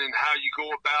pitching and how you go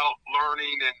about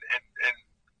learning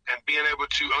and being able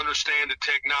to understand the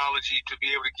technology to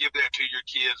be able to give that to your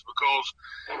kids, because,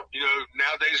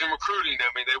 nowadays in recruiting, I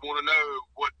mean, they want to know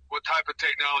what type of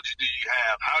technology do you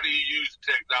have? How do you use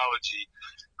the technology?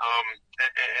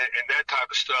 And that type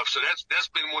of stuff. So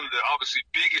that's been one of the obviously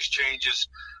biggest changes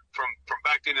from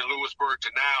back then in Lewisburg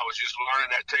to now, is just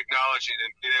learning that technology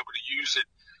and being able to use it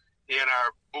in our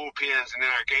bullpens and in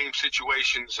our game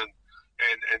situations and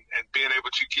being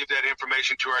able to give that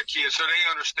information to our kids so they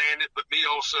understand it, but me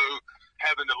also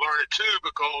having to learn it too,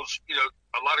 because,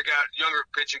 a lot of younger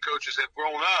pitching coaches have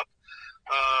grown up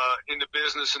in the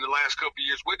business in the last couple of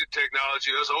years with the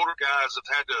technology. Those older guys have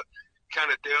had to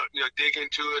kind of dig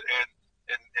into it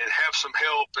and have some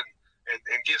help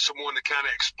and get someone to kind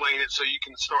of explain it so you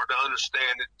can start to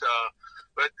understand it.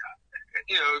 But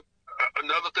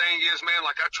another thing is, man,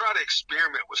 like I try to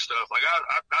experiment with stuff. Like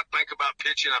I think about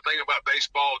pitching, I think about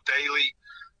baseball daily.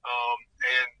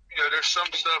 And there's some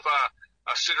stuff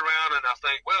I sit around and I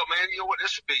think, well, man, you know what,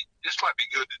 this might be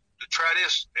good to try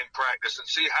this in practice and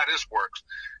see how this works.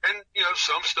 And,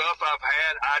 some stuff I've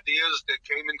had ideas that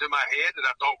came into my head that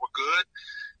I thought were good,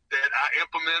 that I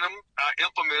implemented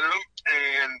them.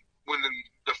 And when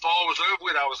the fall was over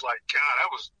with, I was like, God,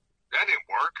 that didn't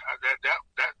work.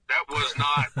 That was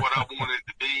not what I wanted it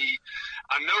to be.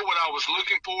 I know what I was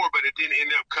looking for, but it didn't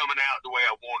end up coming out the way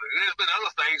I wanted. And there's been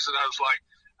other things that I was like,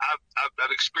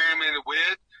 I've experimented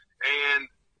with, and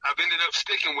I've ended up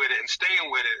sticking with it and staying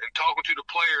with it and talking to the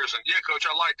players. And, yeah, Coach,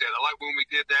 I like that. I like when we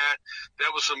did that. That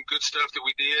was some good stuff that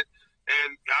we did.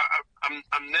 And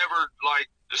I'm never like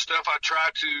the stuff I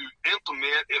try to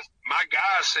implement. If my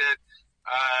guy said,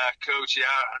 Coach,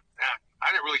 I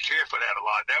didn't really care for that a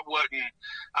lot. I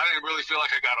didn't really feel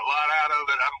like I got a lot out of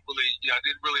it. I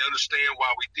didn't really understand why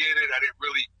we did it. I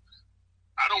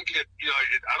don't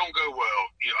go, well,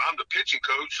 I'm the pitching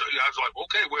coach. So I was like,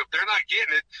 okay, well, if they're not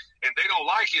getting it and they don't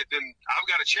like it, then I've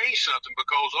got to change something,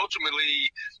 because ultimately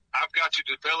I've got to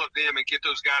develop them and get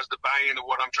those guys to buy into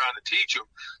what I'm trying to teach them.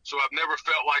 So I've never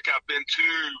felt like I've been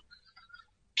too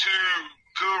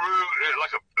guru,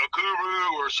 like a guru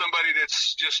or somebody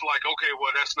that's just like, okay,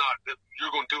 well, that's not,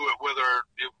 you're going to do it whether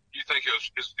you think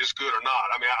it's good or not.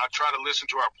 I mean, I try to listen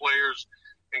to our players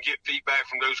and get feedback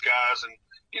from those guys. And,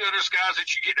 there's guys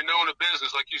that you get to know in the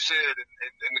business, like you said,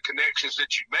 and the connections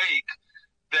that you make,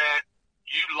 that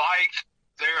you like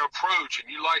their approach and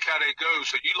you like how they go.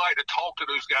 So you like to talk to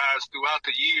those guys throughout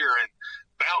the year and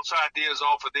bounce ideas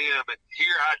off of them and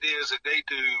hear ideas that they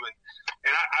do.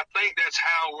 And I think that's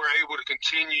how we're able to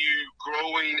continue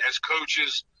growing as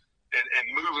coaches and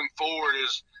moving forward,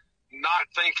 is not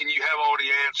thinking you have all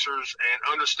the answers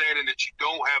and understanding that you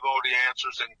don't have all the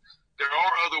answers. And there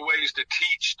are other ways to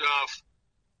teach stuff,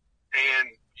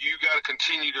 and you got to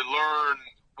continue to learn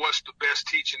what's the best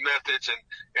teaching methods and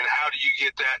how do you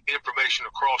get that information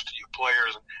across to your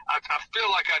players. And I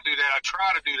feel like I do that. I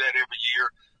try to do that every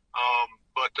year.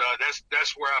 But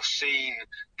that's where I've seen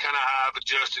kind of how I've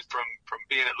adjusted from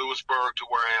being at Lewisburg to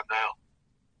where I am now.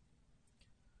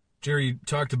 Jerry, you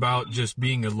talked about just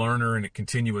being a learner and a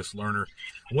continuous learner.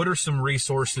 What are some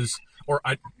resources, or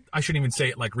I shouldn't even say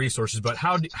it like resources, but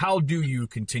how do you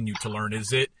continue to learn?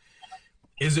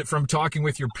 Is it from talking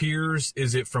with your peers?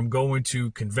 Is it from going to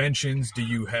conventions? Do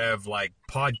you have like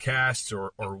podcasts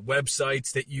or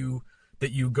websites that you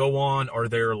go on? Are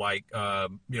there like,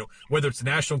 whether it's a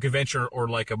national convention or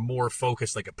like a more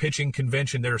focused, like a pitching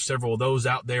convention, there are several of those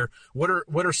out there. What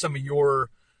are some of your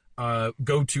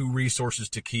go-to resources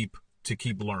to keep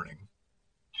learning?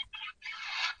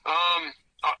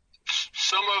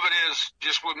 Some of it is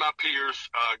just with my peers,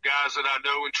 guys that I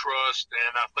know and trust,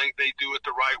 and I think they do it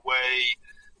the right way.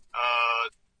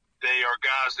 They are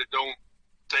guys that don't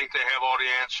think they have all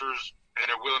the answers, and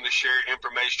they're willing to share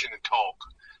information and talk.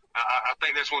 I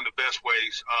think that's one of the best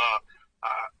ways.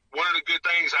 One of the good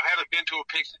things, I haven't been to a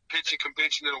pitching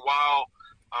convention in a while.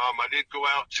 I did go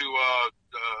out to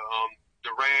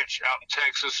the ranch out in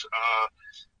Texas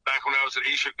back when I was at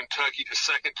Eastern Kentucky the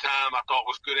second time. I thought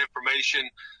was good information.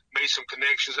 Made some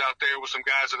connections out there with some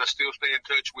guys that I still stay in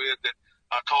touch with that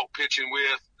I talk pitching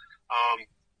with.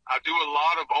 I do a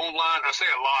lot of online. I say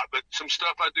a lot, but some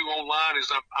stuff I do online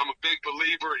is I'm a big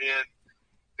believer in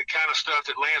the kind of stuff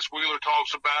that Lance Wheeler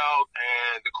talks about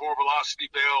and the core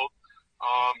velocity belt.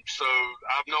 So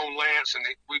I've known Lance, and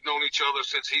we've known each other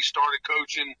since he started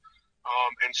coaching.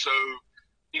 And so,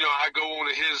 I go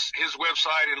on to his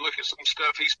website and look at some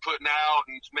stuff he's putting out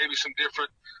and maybe some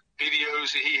different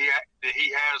videos that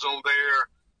he has on there.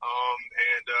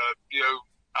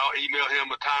 I'll email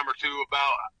him a time or two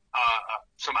about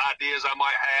some ideas I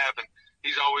might have, and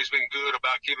he's always been good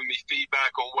about giving me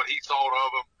feedback on what he thought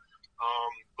of them.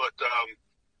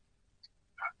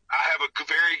 I have a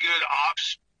very good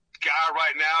ops guy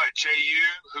right now at JU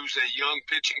who's a young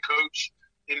pitching coach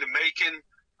in the making.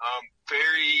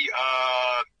 Very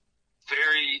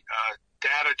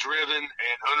data driven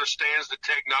and understands the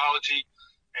technology.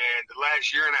 And the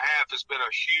last year and a half has been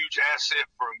a huge asset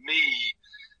for me,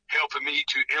 helping me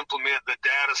to implement the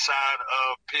data side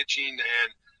of pitching and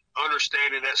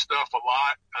understanding that stuff a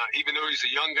lot. Even though he's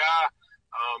a young guy,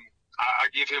 I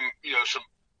give him,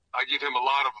 I give him a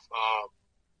lot of,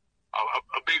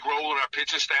 a big role in our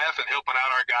pitching staff and helping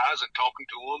out our guys and talking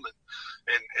to them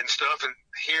and stuff, and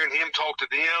hearing him talk to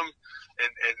them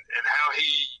and how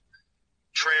he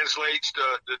translates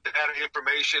the data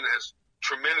information has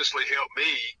tremendously helped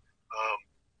me.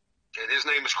 And his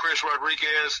name is Chris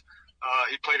Rodriguez.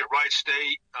 He played at Wright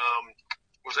State,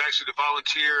 was actually the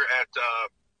volunteer at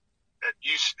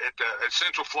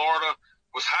Central Florida,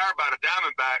 was hired by the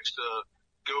Diamondbacks to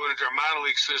go into their minor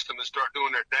league system and start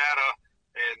doing their data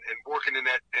and working in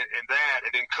that. And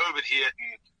then COVID hit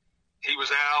and he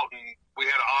was out, and we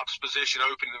had an ops position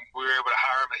open, and we were able to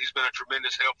hire him. And he's been a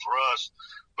tremendous help for us.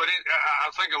 But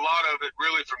I think a lot of it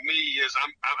really for me is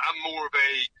I'm more of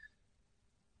a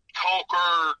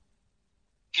talker,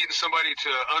 getting somebody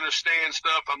to understand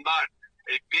stuff. I'm not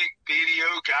a big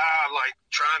video guy. I like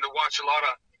trying to watch a lot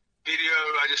of video.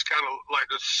 I just kind of like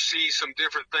to see some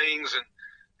different things and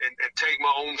take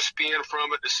my own spin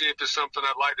from it to see if it's something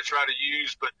I'd like to try to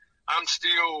use. But I'm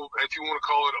still, if you want to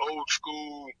call it old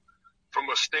school, from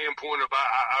a standpoint of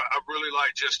I really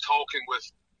like just talking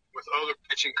with other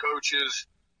pitching coaches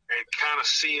and kind of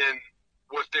seeing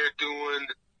what they're doing,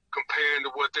 comparing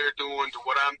to what they're doing to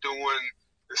what I'm doing,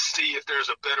 to see if there's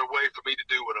a better way for me to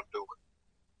do what I'm doing.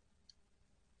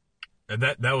 And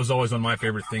that was always one of my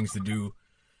favorite things to do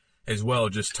as well,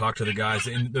 just talk to the guys.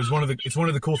 And it's one of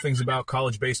the cool things about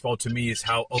college baseball to me is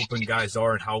how open guys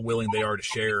are and how willing they are to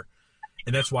share.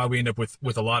 And that's why we end up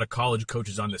with a lot of college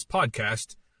coaches on this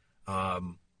podcast.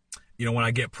 When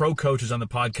I get pro coaches on the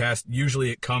podcast,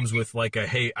 usually it comes with like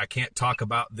hey, I can't talk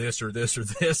about this or this or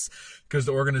this because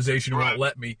the organization won't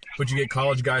let me. But you get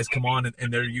college guys come on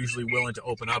and they're usually willing to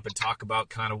open up and talk about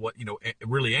kind of what,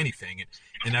 really anything.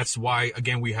 And that's why,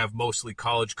 again, we have mostly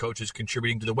college coaches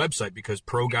contributing to the website, because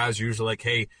pro guys are usually like,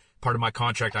 hey, part of my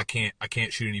contract, I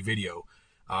can't shoot any video.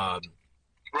 Right.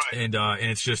 And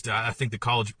it's just, I think the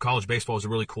college baseball is a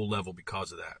really cool level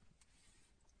because of that.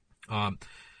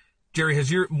 Jerry,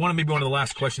 one of the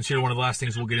last questions here, one of the last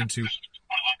things we'll get into,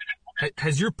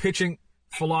 has your pitching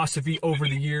philosophy over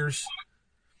the years,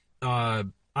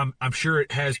 I'm sure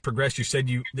it has progressed. You said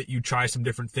that you try some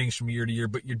different things from year to year,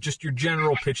 but your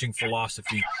general pitching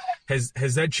philosophy, has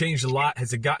that changed a lot?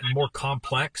 Has it gotten more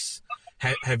complex?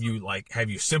 Have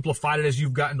you simplified it as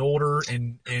you've gotten older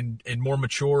and more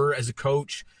mature as a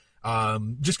coach?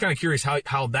 Just kind of curious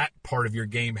how that part of your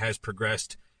game has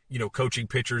progressed, coaching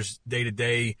pitchers day to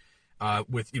day,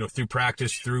 with, through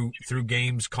practice, through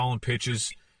games, calling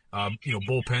pitches,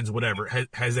 bullpens, whatever.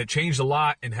 Has that changed a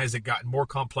lot, and has it gotten more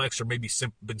complex or maybe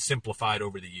been simplified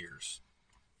over the years?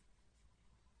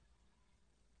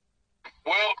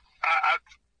 Well,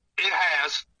 it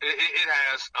has. It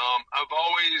has. I've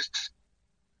always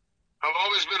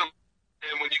been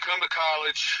and when you come to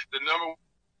college, the number one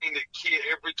thing that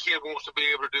every kid wants to be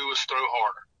able to do is throw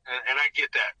harder. And I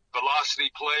get that. Velocity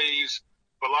plays.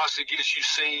 Velocity gets you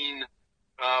seen.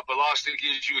 Velocity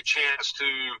gives you a chance to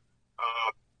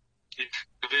get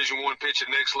Division I pitch at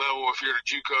the next level. If you're at a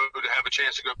JUCO, to have a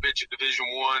chance to go pitch at Division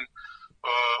I,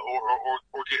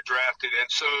 or get drafted. And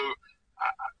so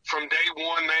from day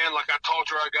one, man, like I talked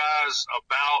to our guys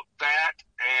about that,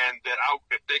 and that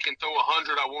if they can throw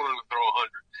 100, I want them to throw 100.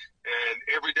 And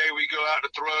every day we go out to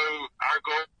throw, our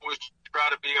goal is to try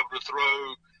to be able to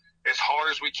throw as hard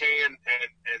as we can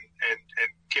and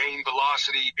gain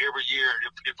velocity every year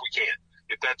if we can,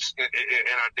 if that's in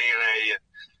our DNA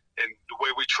and the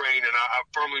way we train. And I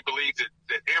firmly believe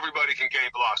that everybody can gain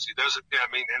velocity. And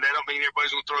that don't mean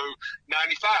everybody's going to throw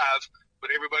 95, but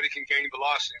everybody can gain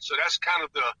velocity. So that's kind of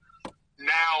the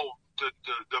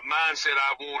mindset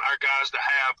I want our guys to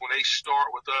have when they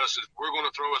start with us is we're going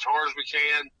to throw as hard as we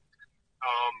can.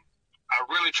 I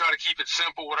really try to keep it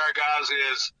simple with our guys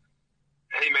is,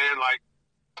 hey man, like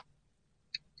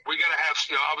we got to have,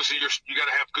 obviously you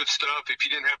got to have good stuff. If you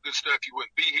didn't have good stuff, you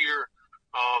wouldn't be here.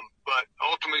 But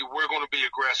ultimately we're going to be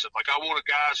aggressive. Like I want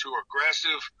guys who are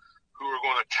aggressive, who are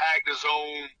going to tag the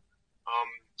zone.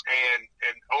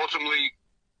 And ultimately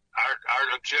our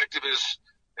objective is,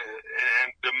 and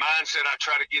the mindset I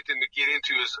try to get them to get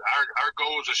into is our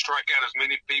goal is to strike out as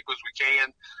many people as we can,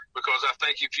 because I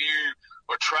think if you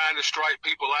are trying to strike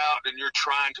people out, then you're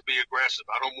trying to be aggressive.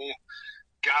 I don't want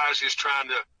guys just trying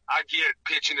to. I get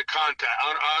pitching to contact.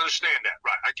 I understand that,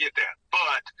 right? I get that,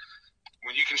 but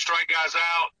when you can strike guys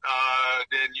out,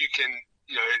 then you can,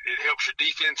 it helps your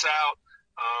defense out.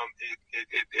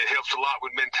 It helps a lot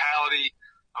with mentality.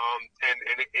 And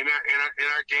in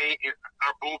our game, in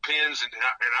our bullpens and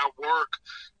our work,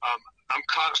 I'm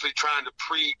constantly trying to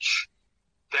preach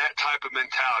that type of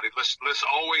mentality. Let's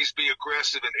always be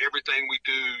aggressive in everything we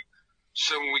do.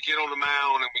 So when we get on the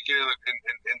mound and we get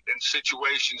in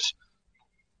situations,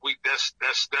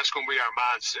 that's going to be our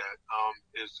mindset.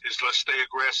 Is let's stay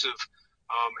aggressive.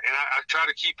 And I try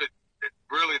to keep it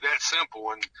really that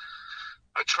simple. And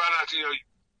I try not to,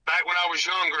 back when I was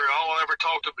younger, all I ever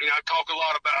talked about, I talk a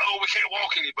lot about, we can't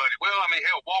walk anybody. Well, I mean,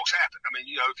 hell, walks happen. I mean,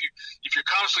 if you're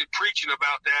constantly preaching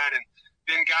about that, and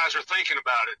then guys are thinking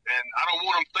about it, and I don't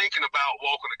want them thinking about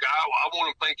walking a guy. I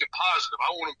want them thinking positive. I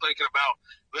want them thinking about,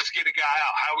 let's get a guy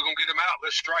out. How are we going to get him out?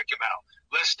 Let's strike him out.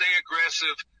 Let's stay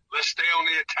aggressive. Let's stay on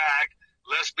the attack.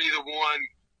 Let's be the one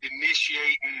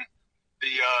initiating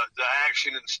the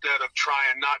action instead of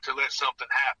trying not to let something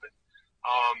happen.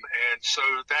 And so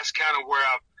that's kind of where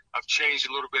I've changed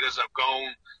a little bit as I've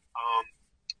gone.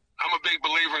 I'm a big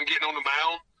believer in getting on the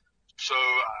mound. So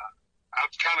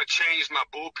I've kind of changed my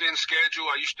bullpen schedule.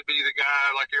 I used to be the guy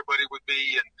like everybody would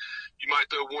be, and you might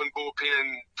throw one bullpen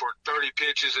for 30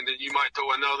 pitches, and then you might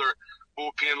throw another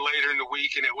bullpen later in the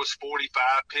week, and it was 45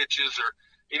 pitches. Or,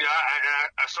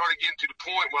 I started getting to the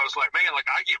point where I was like, man,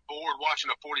 like I get bored watching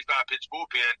a 45-pitch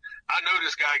bullpen. I know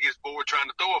this guy gets bored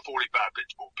trying to throw a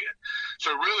 45-pitch bullpen.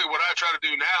 So really what I try to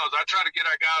do now is I try to get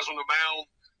our guys on the mound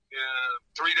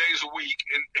 3 days a week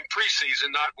in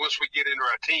preseason, not once we get into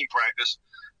our team practice.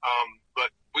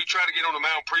 But we try to get on the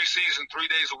mound preseason 3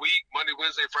 days a week, Monday,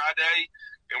 Wednesday, Friday,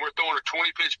 and we're throwing a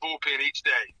 20-pitch bullpen each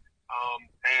day.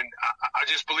 And I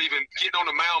just believe in getting on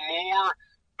the mound more,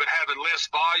 but having less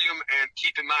volume and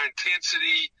keeping my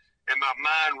intensity and my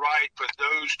mind right for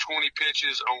those 20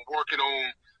 pitches on working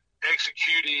on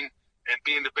executing and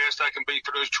being the best I can be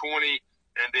for those 20.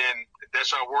 And then that's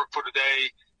our work for the day.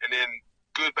 And then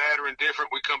good, bad, or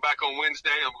indifferent, we come back on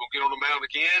Wednesday and we'll get on the mound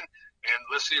again. And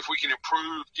let's see if we can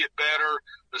improve, get better.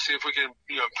 Let's see if we can,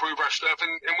 improve our stuff.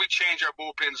 And we change our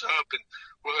bullpens up. And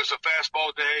whether it's a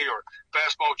fastball day or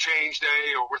fastball change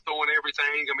day or we're throwing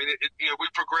everything, I mean, we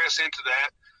progress into that.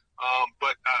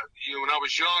 But when I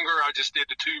was younger, I just did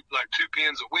two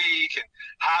pins a week and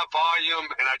high volume.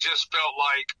 And I just felt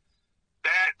like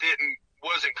that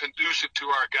wasn't conducive to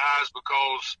our guys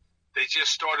because they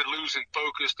just started losing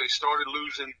focus. They started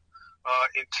losing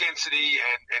intensity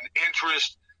and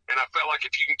interest. And I felt like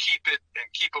if you can keep it and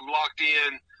keep them locked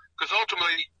in, because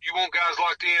ultimately you want guys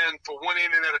locked in for one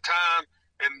inning at a time,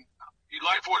 and you'd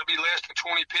like for it to be less than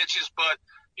 20 pitches, but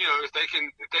if they can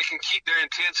keep their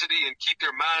intensity and keep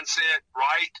their mindset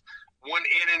right, one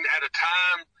inning at a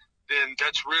time, then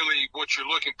that's really what you're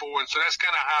looking for. And so that's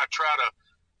kind of how I try to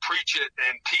preach it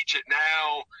and teach it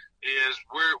now. Is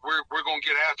we're going to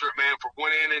get after it, man, for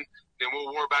one inning. Then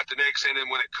we'll worry about the next inning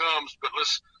when it comes. But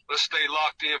let's stay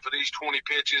locked in for these 20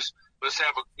 pitches. Let's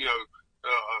have a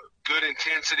good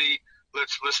intensity.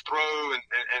 Let's throw and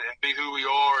be who we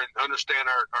are and understand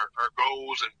our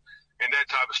goals and that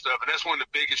type of stuff. And that's one of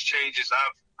the biggest changes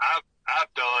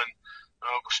I've done,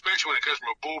 especially when it comes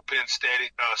from a bullpen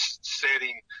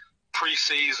setting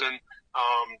preseason.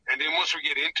 And then once we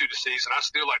get into the season, I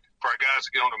still like for our guys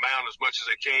to get on the mound as much as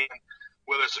they can,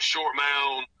 whether it's a short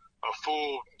mound, a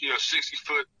full,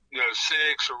 60-foot,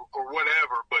 6 or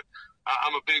whatever. But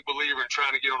I'm a big believer in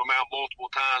trying to get on the mound multiple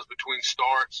times between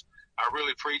starts. I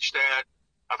really preach that.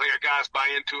 I think our guys buy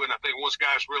into it. And I think once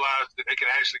guys realize that they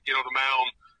can actually get on the mound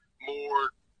more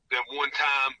than one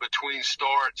time between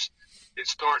starts, it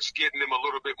starts getting them a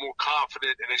little bit more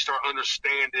confident, and they start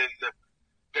understanding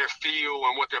their feel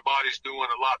and what their body's doing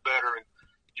a lot better. And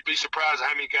you'd be surprised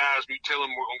how many guys, when you tell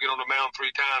them we're going to get on the mound 3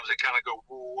 times, they kind of go,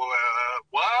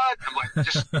 what? I'm like,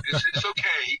 it's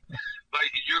okay.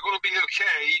 Like, you're going to be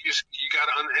okay. You got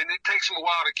to, and it takes them a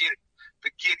while to get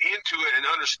into it and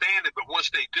understand it. But once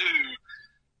they do,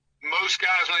 most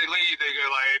guys, when they leave, they go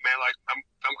like, hey man, like,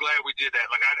 I'm glad we did that.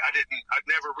 Like, I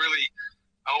never really,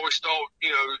 I always thought,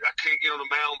 I can't get on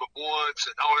the mound but once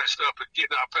and all that stuff. But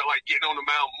I felt like getting on the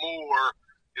mound more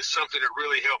is something that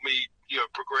really helped me,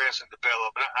 progress and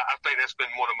develop. And I think that's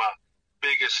been one of my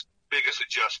biggest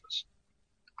adjustments.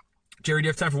 Jerry, do you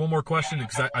have time for one more question?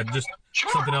 Because I just,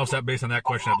 Sure. something else that based on that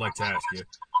question I'd like to ask you.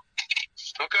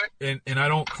 Okay. And I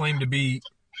don't claim to be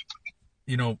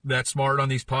that smart on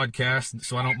these podcasts,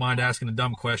 so I don't mind asking a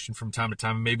dumb question from time to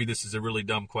time. And maybe this is a really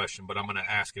dumb question, but I'm going to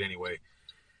ask it anyway.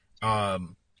 How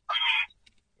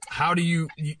do you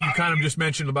kind of just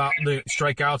mentioned about the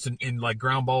strikeouts and like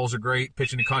ground balls are great,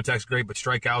 pitching to contact's great, but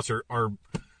strikeouts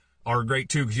are great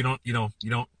too, because you don't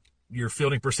your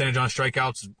fielding percentage on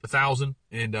strikeouts is 1,000,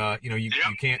 and you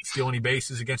can't steal any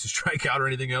bases against a strikeout or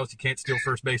anything else. You can't steal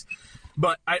first base.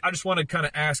 But I just want to kind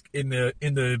of ask, in the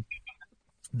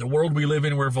world we live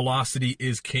in where velocity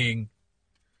is king,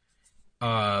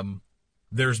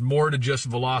 there's more to just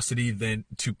velocity than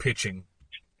to pitching.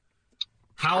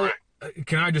 How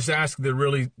can I just ask the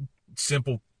really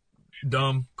simple,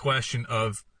 dumb question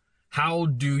of how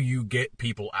do you get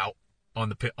people out on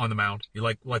the mound? You're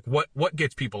like what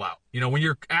gets people out? When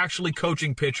you're actually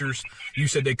coaching pitchers, you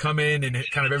said they come in and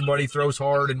kind of everybody throws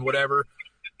hard and whatever.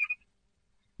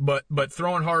 But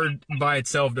throwing hard by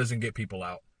itself doesn't get people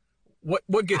out.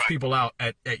 What gets people out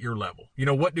at your level?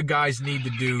 What do guys need to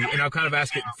do? And I'll kind of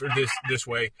ask it for this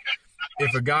way.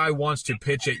 If a guy wants to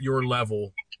pitch at your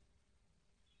level,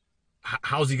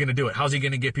 how's he going to do it? How's he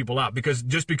going to get people out? Because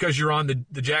just because you're on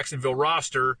the Jacksonville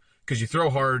roster because you throw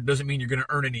hard doesn't mean you're going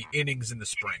to earn any innings in the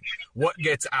spring. What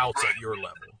gets outs at your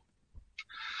level?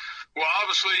 Well,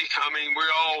 obviously,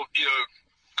 we're all,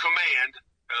 command.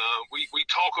 We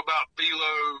talk about velo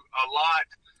a lot.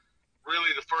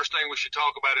 Really, the first thing we should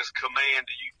talk about is command.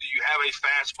 Do you have a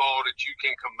fastball that you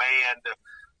can command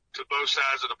to both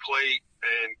sides of the plate,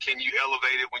 and can you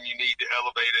elevate it when you need to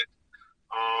elevate it?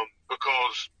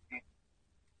 Because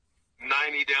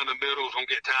 90 down the middle is going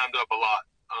to get timed up a lot.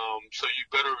 So you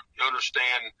better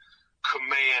understand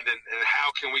command and how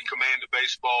can we command the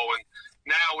baseball. And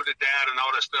now with the data and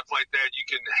all that stuff like that, you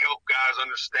can help guys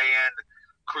understand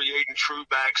creating true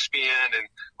backspin, and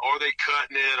are they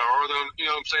cutting it, or are they,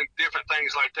 different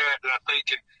things like that I think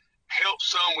can help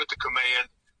some with the command.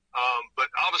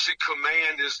 But obviously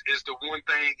command is the one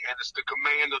thing, and it's the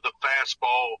command of the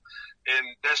fastball.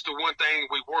 And that's the one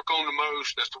thing we work on the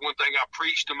most. That's the one thing I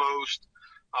preach the most.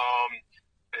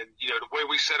 And, the way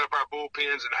we set up our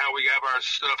bullpens and how we have our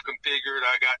stuff configured,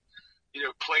 I got,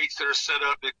 plates that are set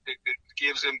up that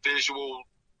gives them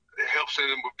it helps them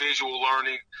with visual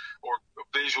learning or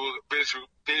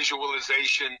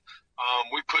visualization.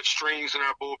 We put strings in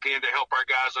our bullpen to help our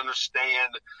guys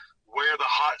understand where the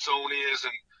hot zone is,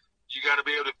 and you got to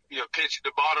be able to, pitch at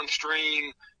the bottom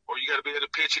string, or you got to be able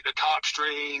to pitch at the top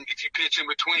string. If you pitch in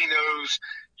between those,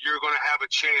 you're going to have a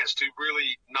chance to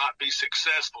really not be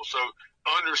successful. So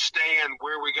understand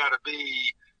where we got to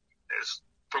be as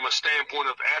from a standpoint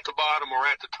of at the bottom or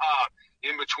at the top.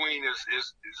 In between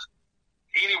is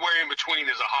anywhere in between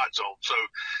is a hot zone. So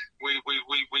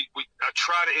I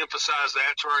try to emphasize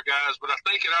that to our guys, but I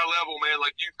think at our level, man,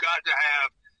 like you've got to have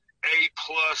A+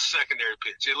 secondary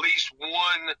pitch, at least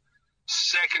one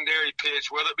secondary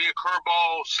pitch, whether it be a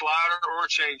curveball, slider, or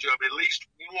a changeup, at least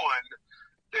one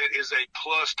that is a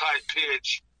plus type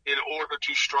pitch in order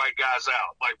to strike guys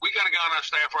out. Like we got a guy on our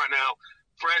staff right now,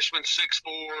 freshman, 6'4",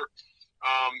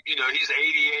 he's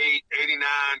 88, 89,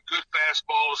 good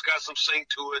fastball, it's got some sink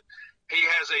to it. He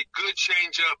has a good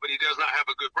changeup, but he does not have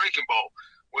a good breaking ball.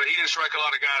 Well, he didn't strike a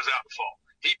lot of guys out in the fall.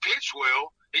 He pitched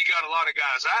well, he got a lot of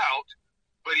guys out,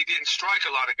 but he didn't strike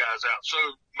a lot of guys out. So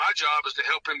my job is to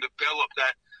help him develop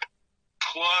that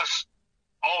plus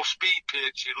all-speed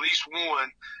pitch, at least one,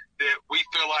 that we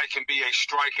feel like can be a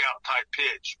strikeout type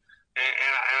pitch. And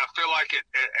I feel like at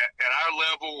our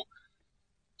level,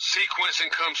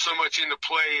 sequencing comes so much into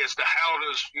play as to how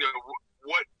does,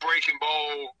 what breaking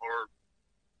ball, or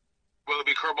whether it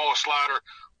be curveball or slider,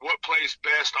 what plays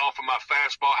best off of my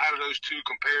fastball? How do those two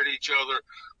compare to each other?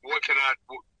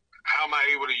 How am I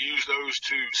able to use those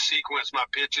to sequence my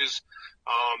pitches?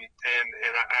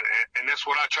 And that's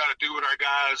what I try to do with our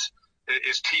guys,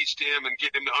 is teach them and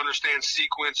get them to understand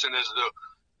sequence, and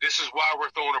this is why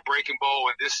we're throwing a breaking ball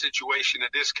in this situation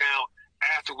at this count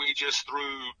after we just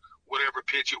threw whatever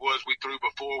pitch it was we threw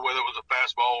before, whether it was a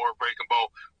fastball or a breaking ball.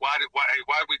 Why did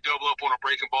we double up on a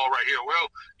breaking ball right here?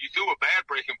 Well, you threw a bad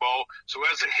breaking ball, so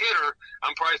as a hitter,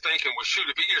 I'm probably thinking, well,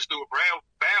 shoot, if he just threw a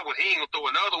bad one, he ain't gonna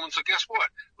throw another one. So guess what?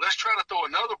 Let's try to throw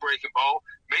another breaking ball.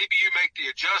 Maybe you make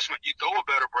the adjustment, you throw a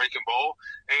better breaking ball,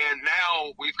 and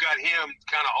now we've got him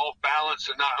kind of off balance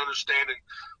and not understanding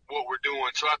what we're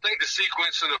doing. So I think the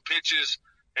sequencing of pitches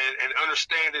and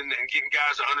understanding and getting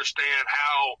guys to understand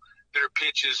how their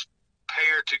pitches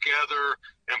pair together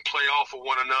and play off of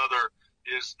one another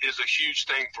is a huge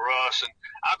thing for us. And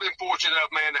I've been fortunate enough,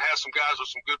 man, to have some guys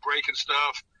with some good breaking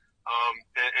stuff,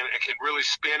 and can really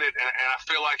spin it. And I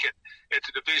feel like at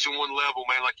the Division I level,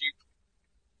 man, like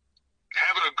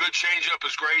having a good changeup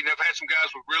is great, and I've had some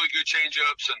guys with really good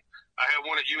changeups, and I had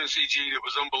one at UNCG that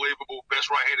was unbelievable,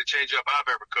 best right-handed changeup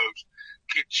I've ever coached.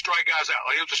 Could strike guys out.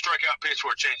 Like, it was a strikeout pitch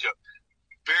for a changeup.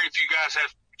 Very few guys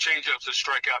have changeups that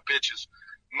strike out pitches.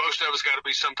 Most of us got to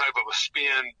be some type of a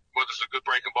spin, whether it's a good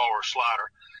breaking ball or a slider.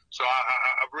 So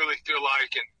I really feel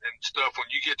like, and stuff, when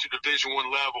you get to Division I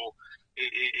level,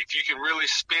 if you can really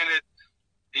spin it,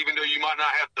 even though you might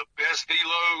not have the best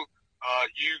velo,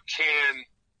 you can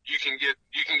get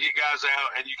guys out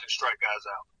and you can strike guys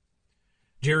out.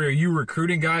 Jerry, are you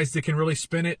recruiting guys that can really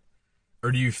spin it,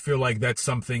 or do you feel like that's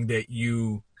something that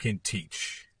you can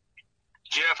teach?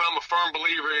 Jeff, I'm a firm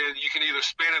believer in you can either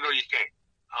spin it or you can't.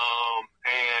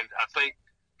 And I think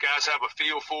guys have a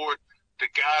feel for it. The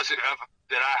guys that have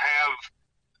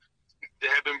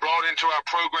been brought into our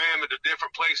program at the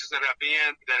different places that I've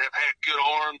been, that have had good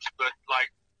arms, but like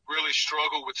really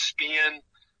struggle with spin,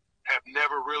 have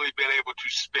never really been able to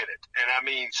spin it. And I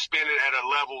mean spin it at a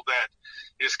level that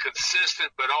is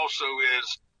consistent, but also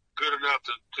is good enough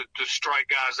to strike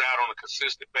guys out on a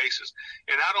consistent basis.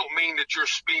 And I don't mean that your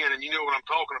spin, and you know what I'm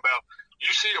talking about. You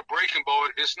see a breaking ball,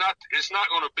 it's not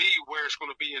going to be where it's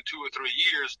going to be in 2 or 3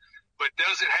 years, but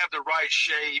does it have the right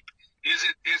shape? Is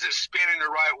it spinning the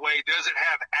right way? Does it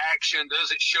have action? Does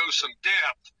it show some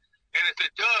depth? And if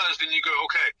it does, then you go,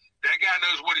 okay, that guy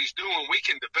knows what he's doing. We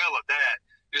can develop that.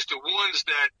 It's the ones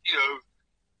that, you know,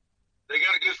 they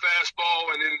got a good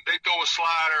fastball and then they throw a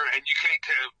slider and you can't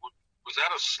tell, was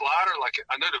that a slider? Like,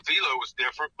 I know the velo was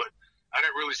different, but I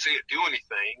didn't really see it do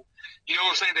anything. You know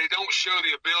what I'm saying? They don't show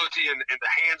the ability and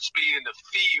the hand speed and the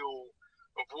feel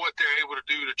of what they're able to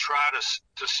do to try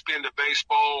to spin the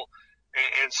baseball.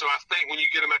 And so I think when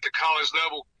you get them at the college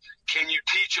level, can you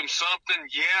teach them something?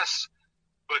 Yes.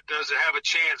 But does it have a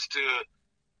chance to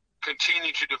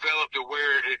continue to develop to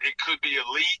where it could be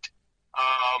elite?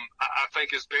 I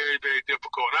think it's very, very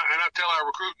difficult. And I tell our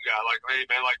recruiting guy, like, hey,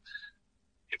 man, like,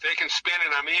 if they can spin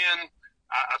it, I'm in.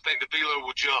 I think the velo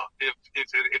will jump. If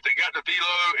they got the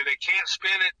velo and they can't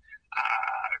spin it,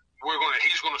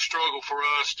 he's going to struggle for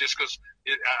us just because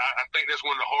I think that's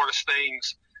one of the hardest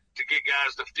things to get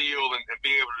guys to feel and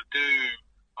be able to do.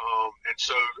 And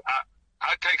so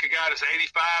I take a guy that's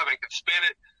 85 and can spin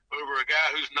it over a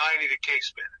guy who's 90 that can't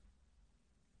spin it.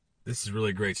 This is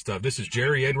really great stuff. This is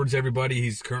Jerry Edwards, everybody.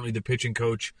 He's currently the pitching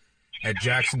coach at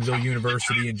Jacksonville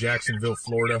University in Jacksonville,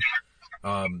 Florida.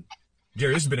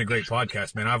 Jerry, this has been a great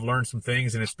podcast, man. I've learned some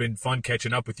things, and it's been fun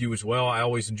catching up with you as well. I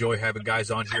always enjoy having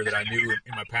guys on here that I knew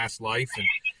in my past life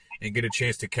and get a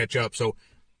chance to catch up. So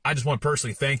I just want to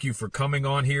personally thank you for coming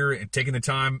on here and taking the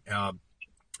time,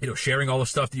 sharing all the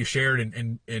stuff that you shared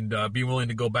and being willing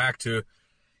to go back to,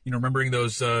 remembering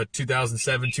those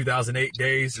 2007, 2008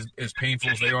 days, as painful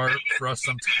as they are for us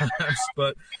sometimes.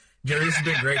 But, Jerry, this has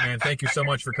been great, man. Thank you so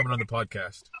much for coming on the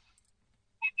podcast.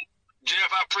 Jeff,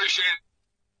 I appreciate it.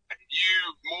 You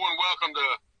more than welcome to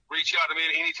reach out to me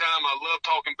at any time. I love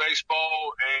talking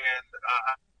baseball, and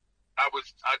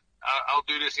I'll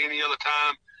do this any other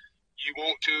time you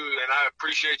want to, and I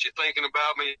appreciate you thinking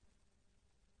about me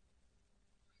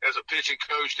as a pitching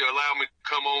coach to allow me to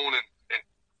come on, and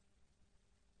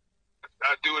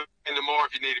I'd do it in tomorrow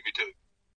if you needed me to.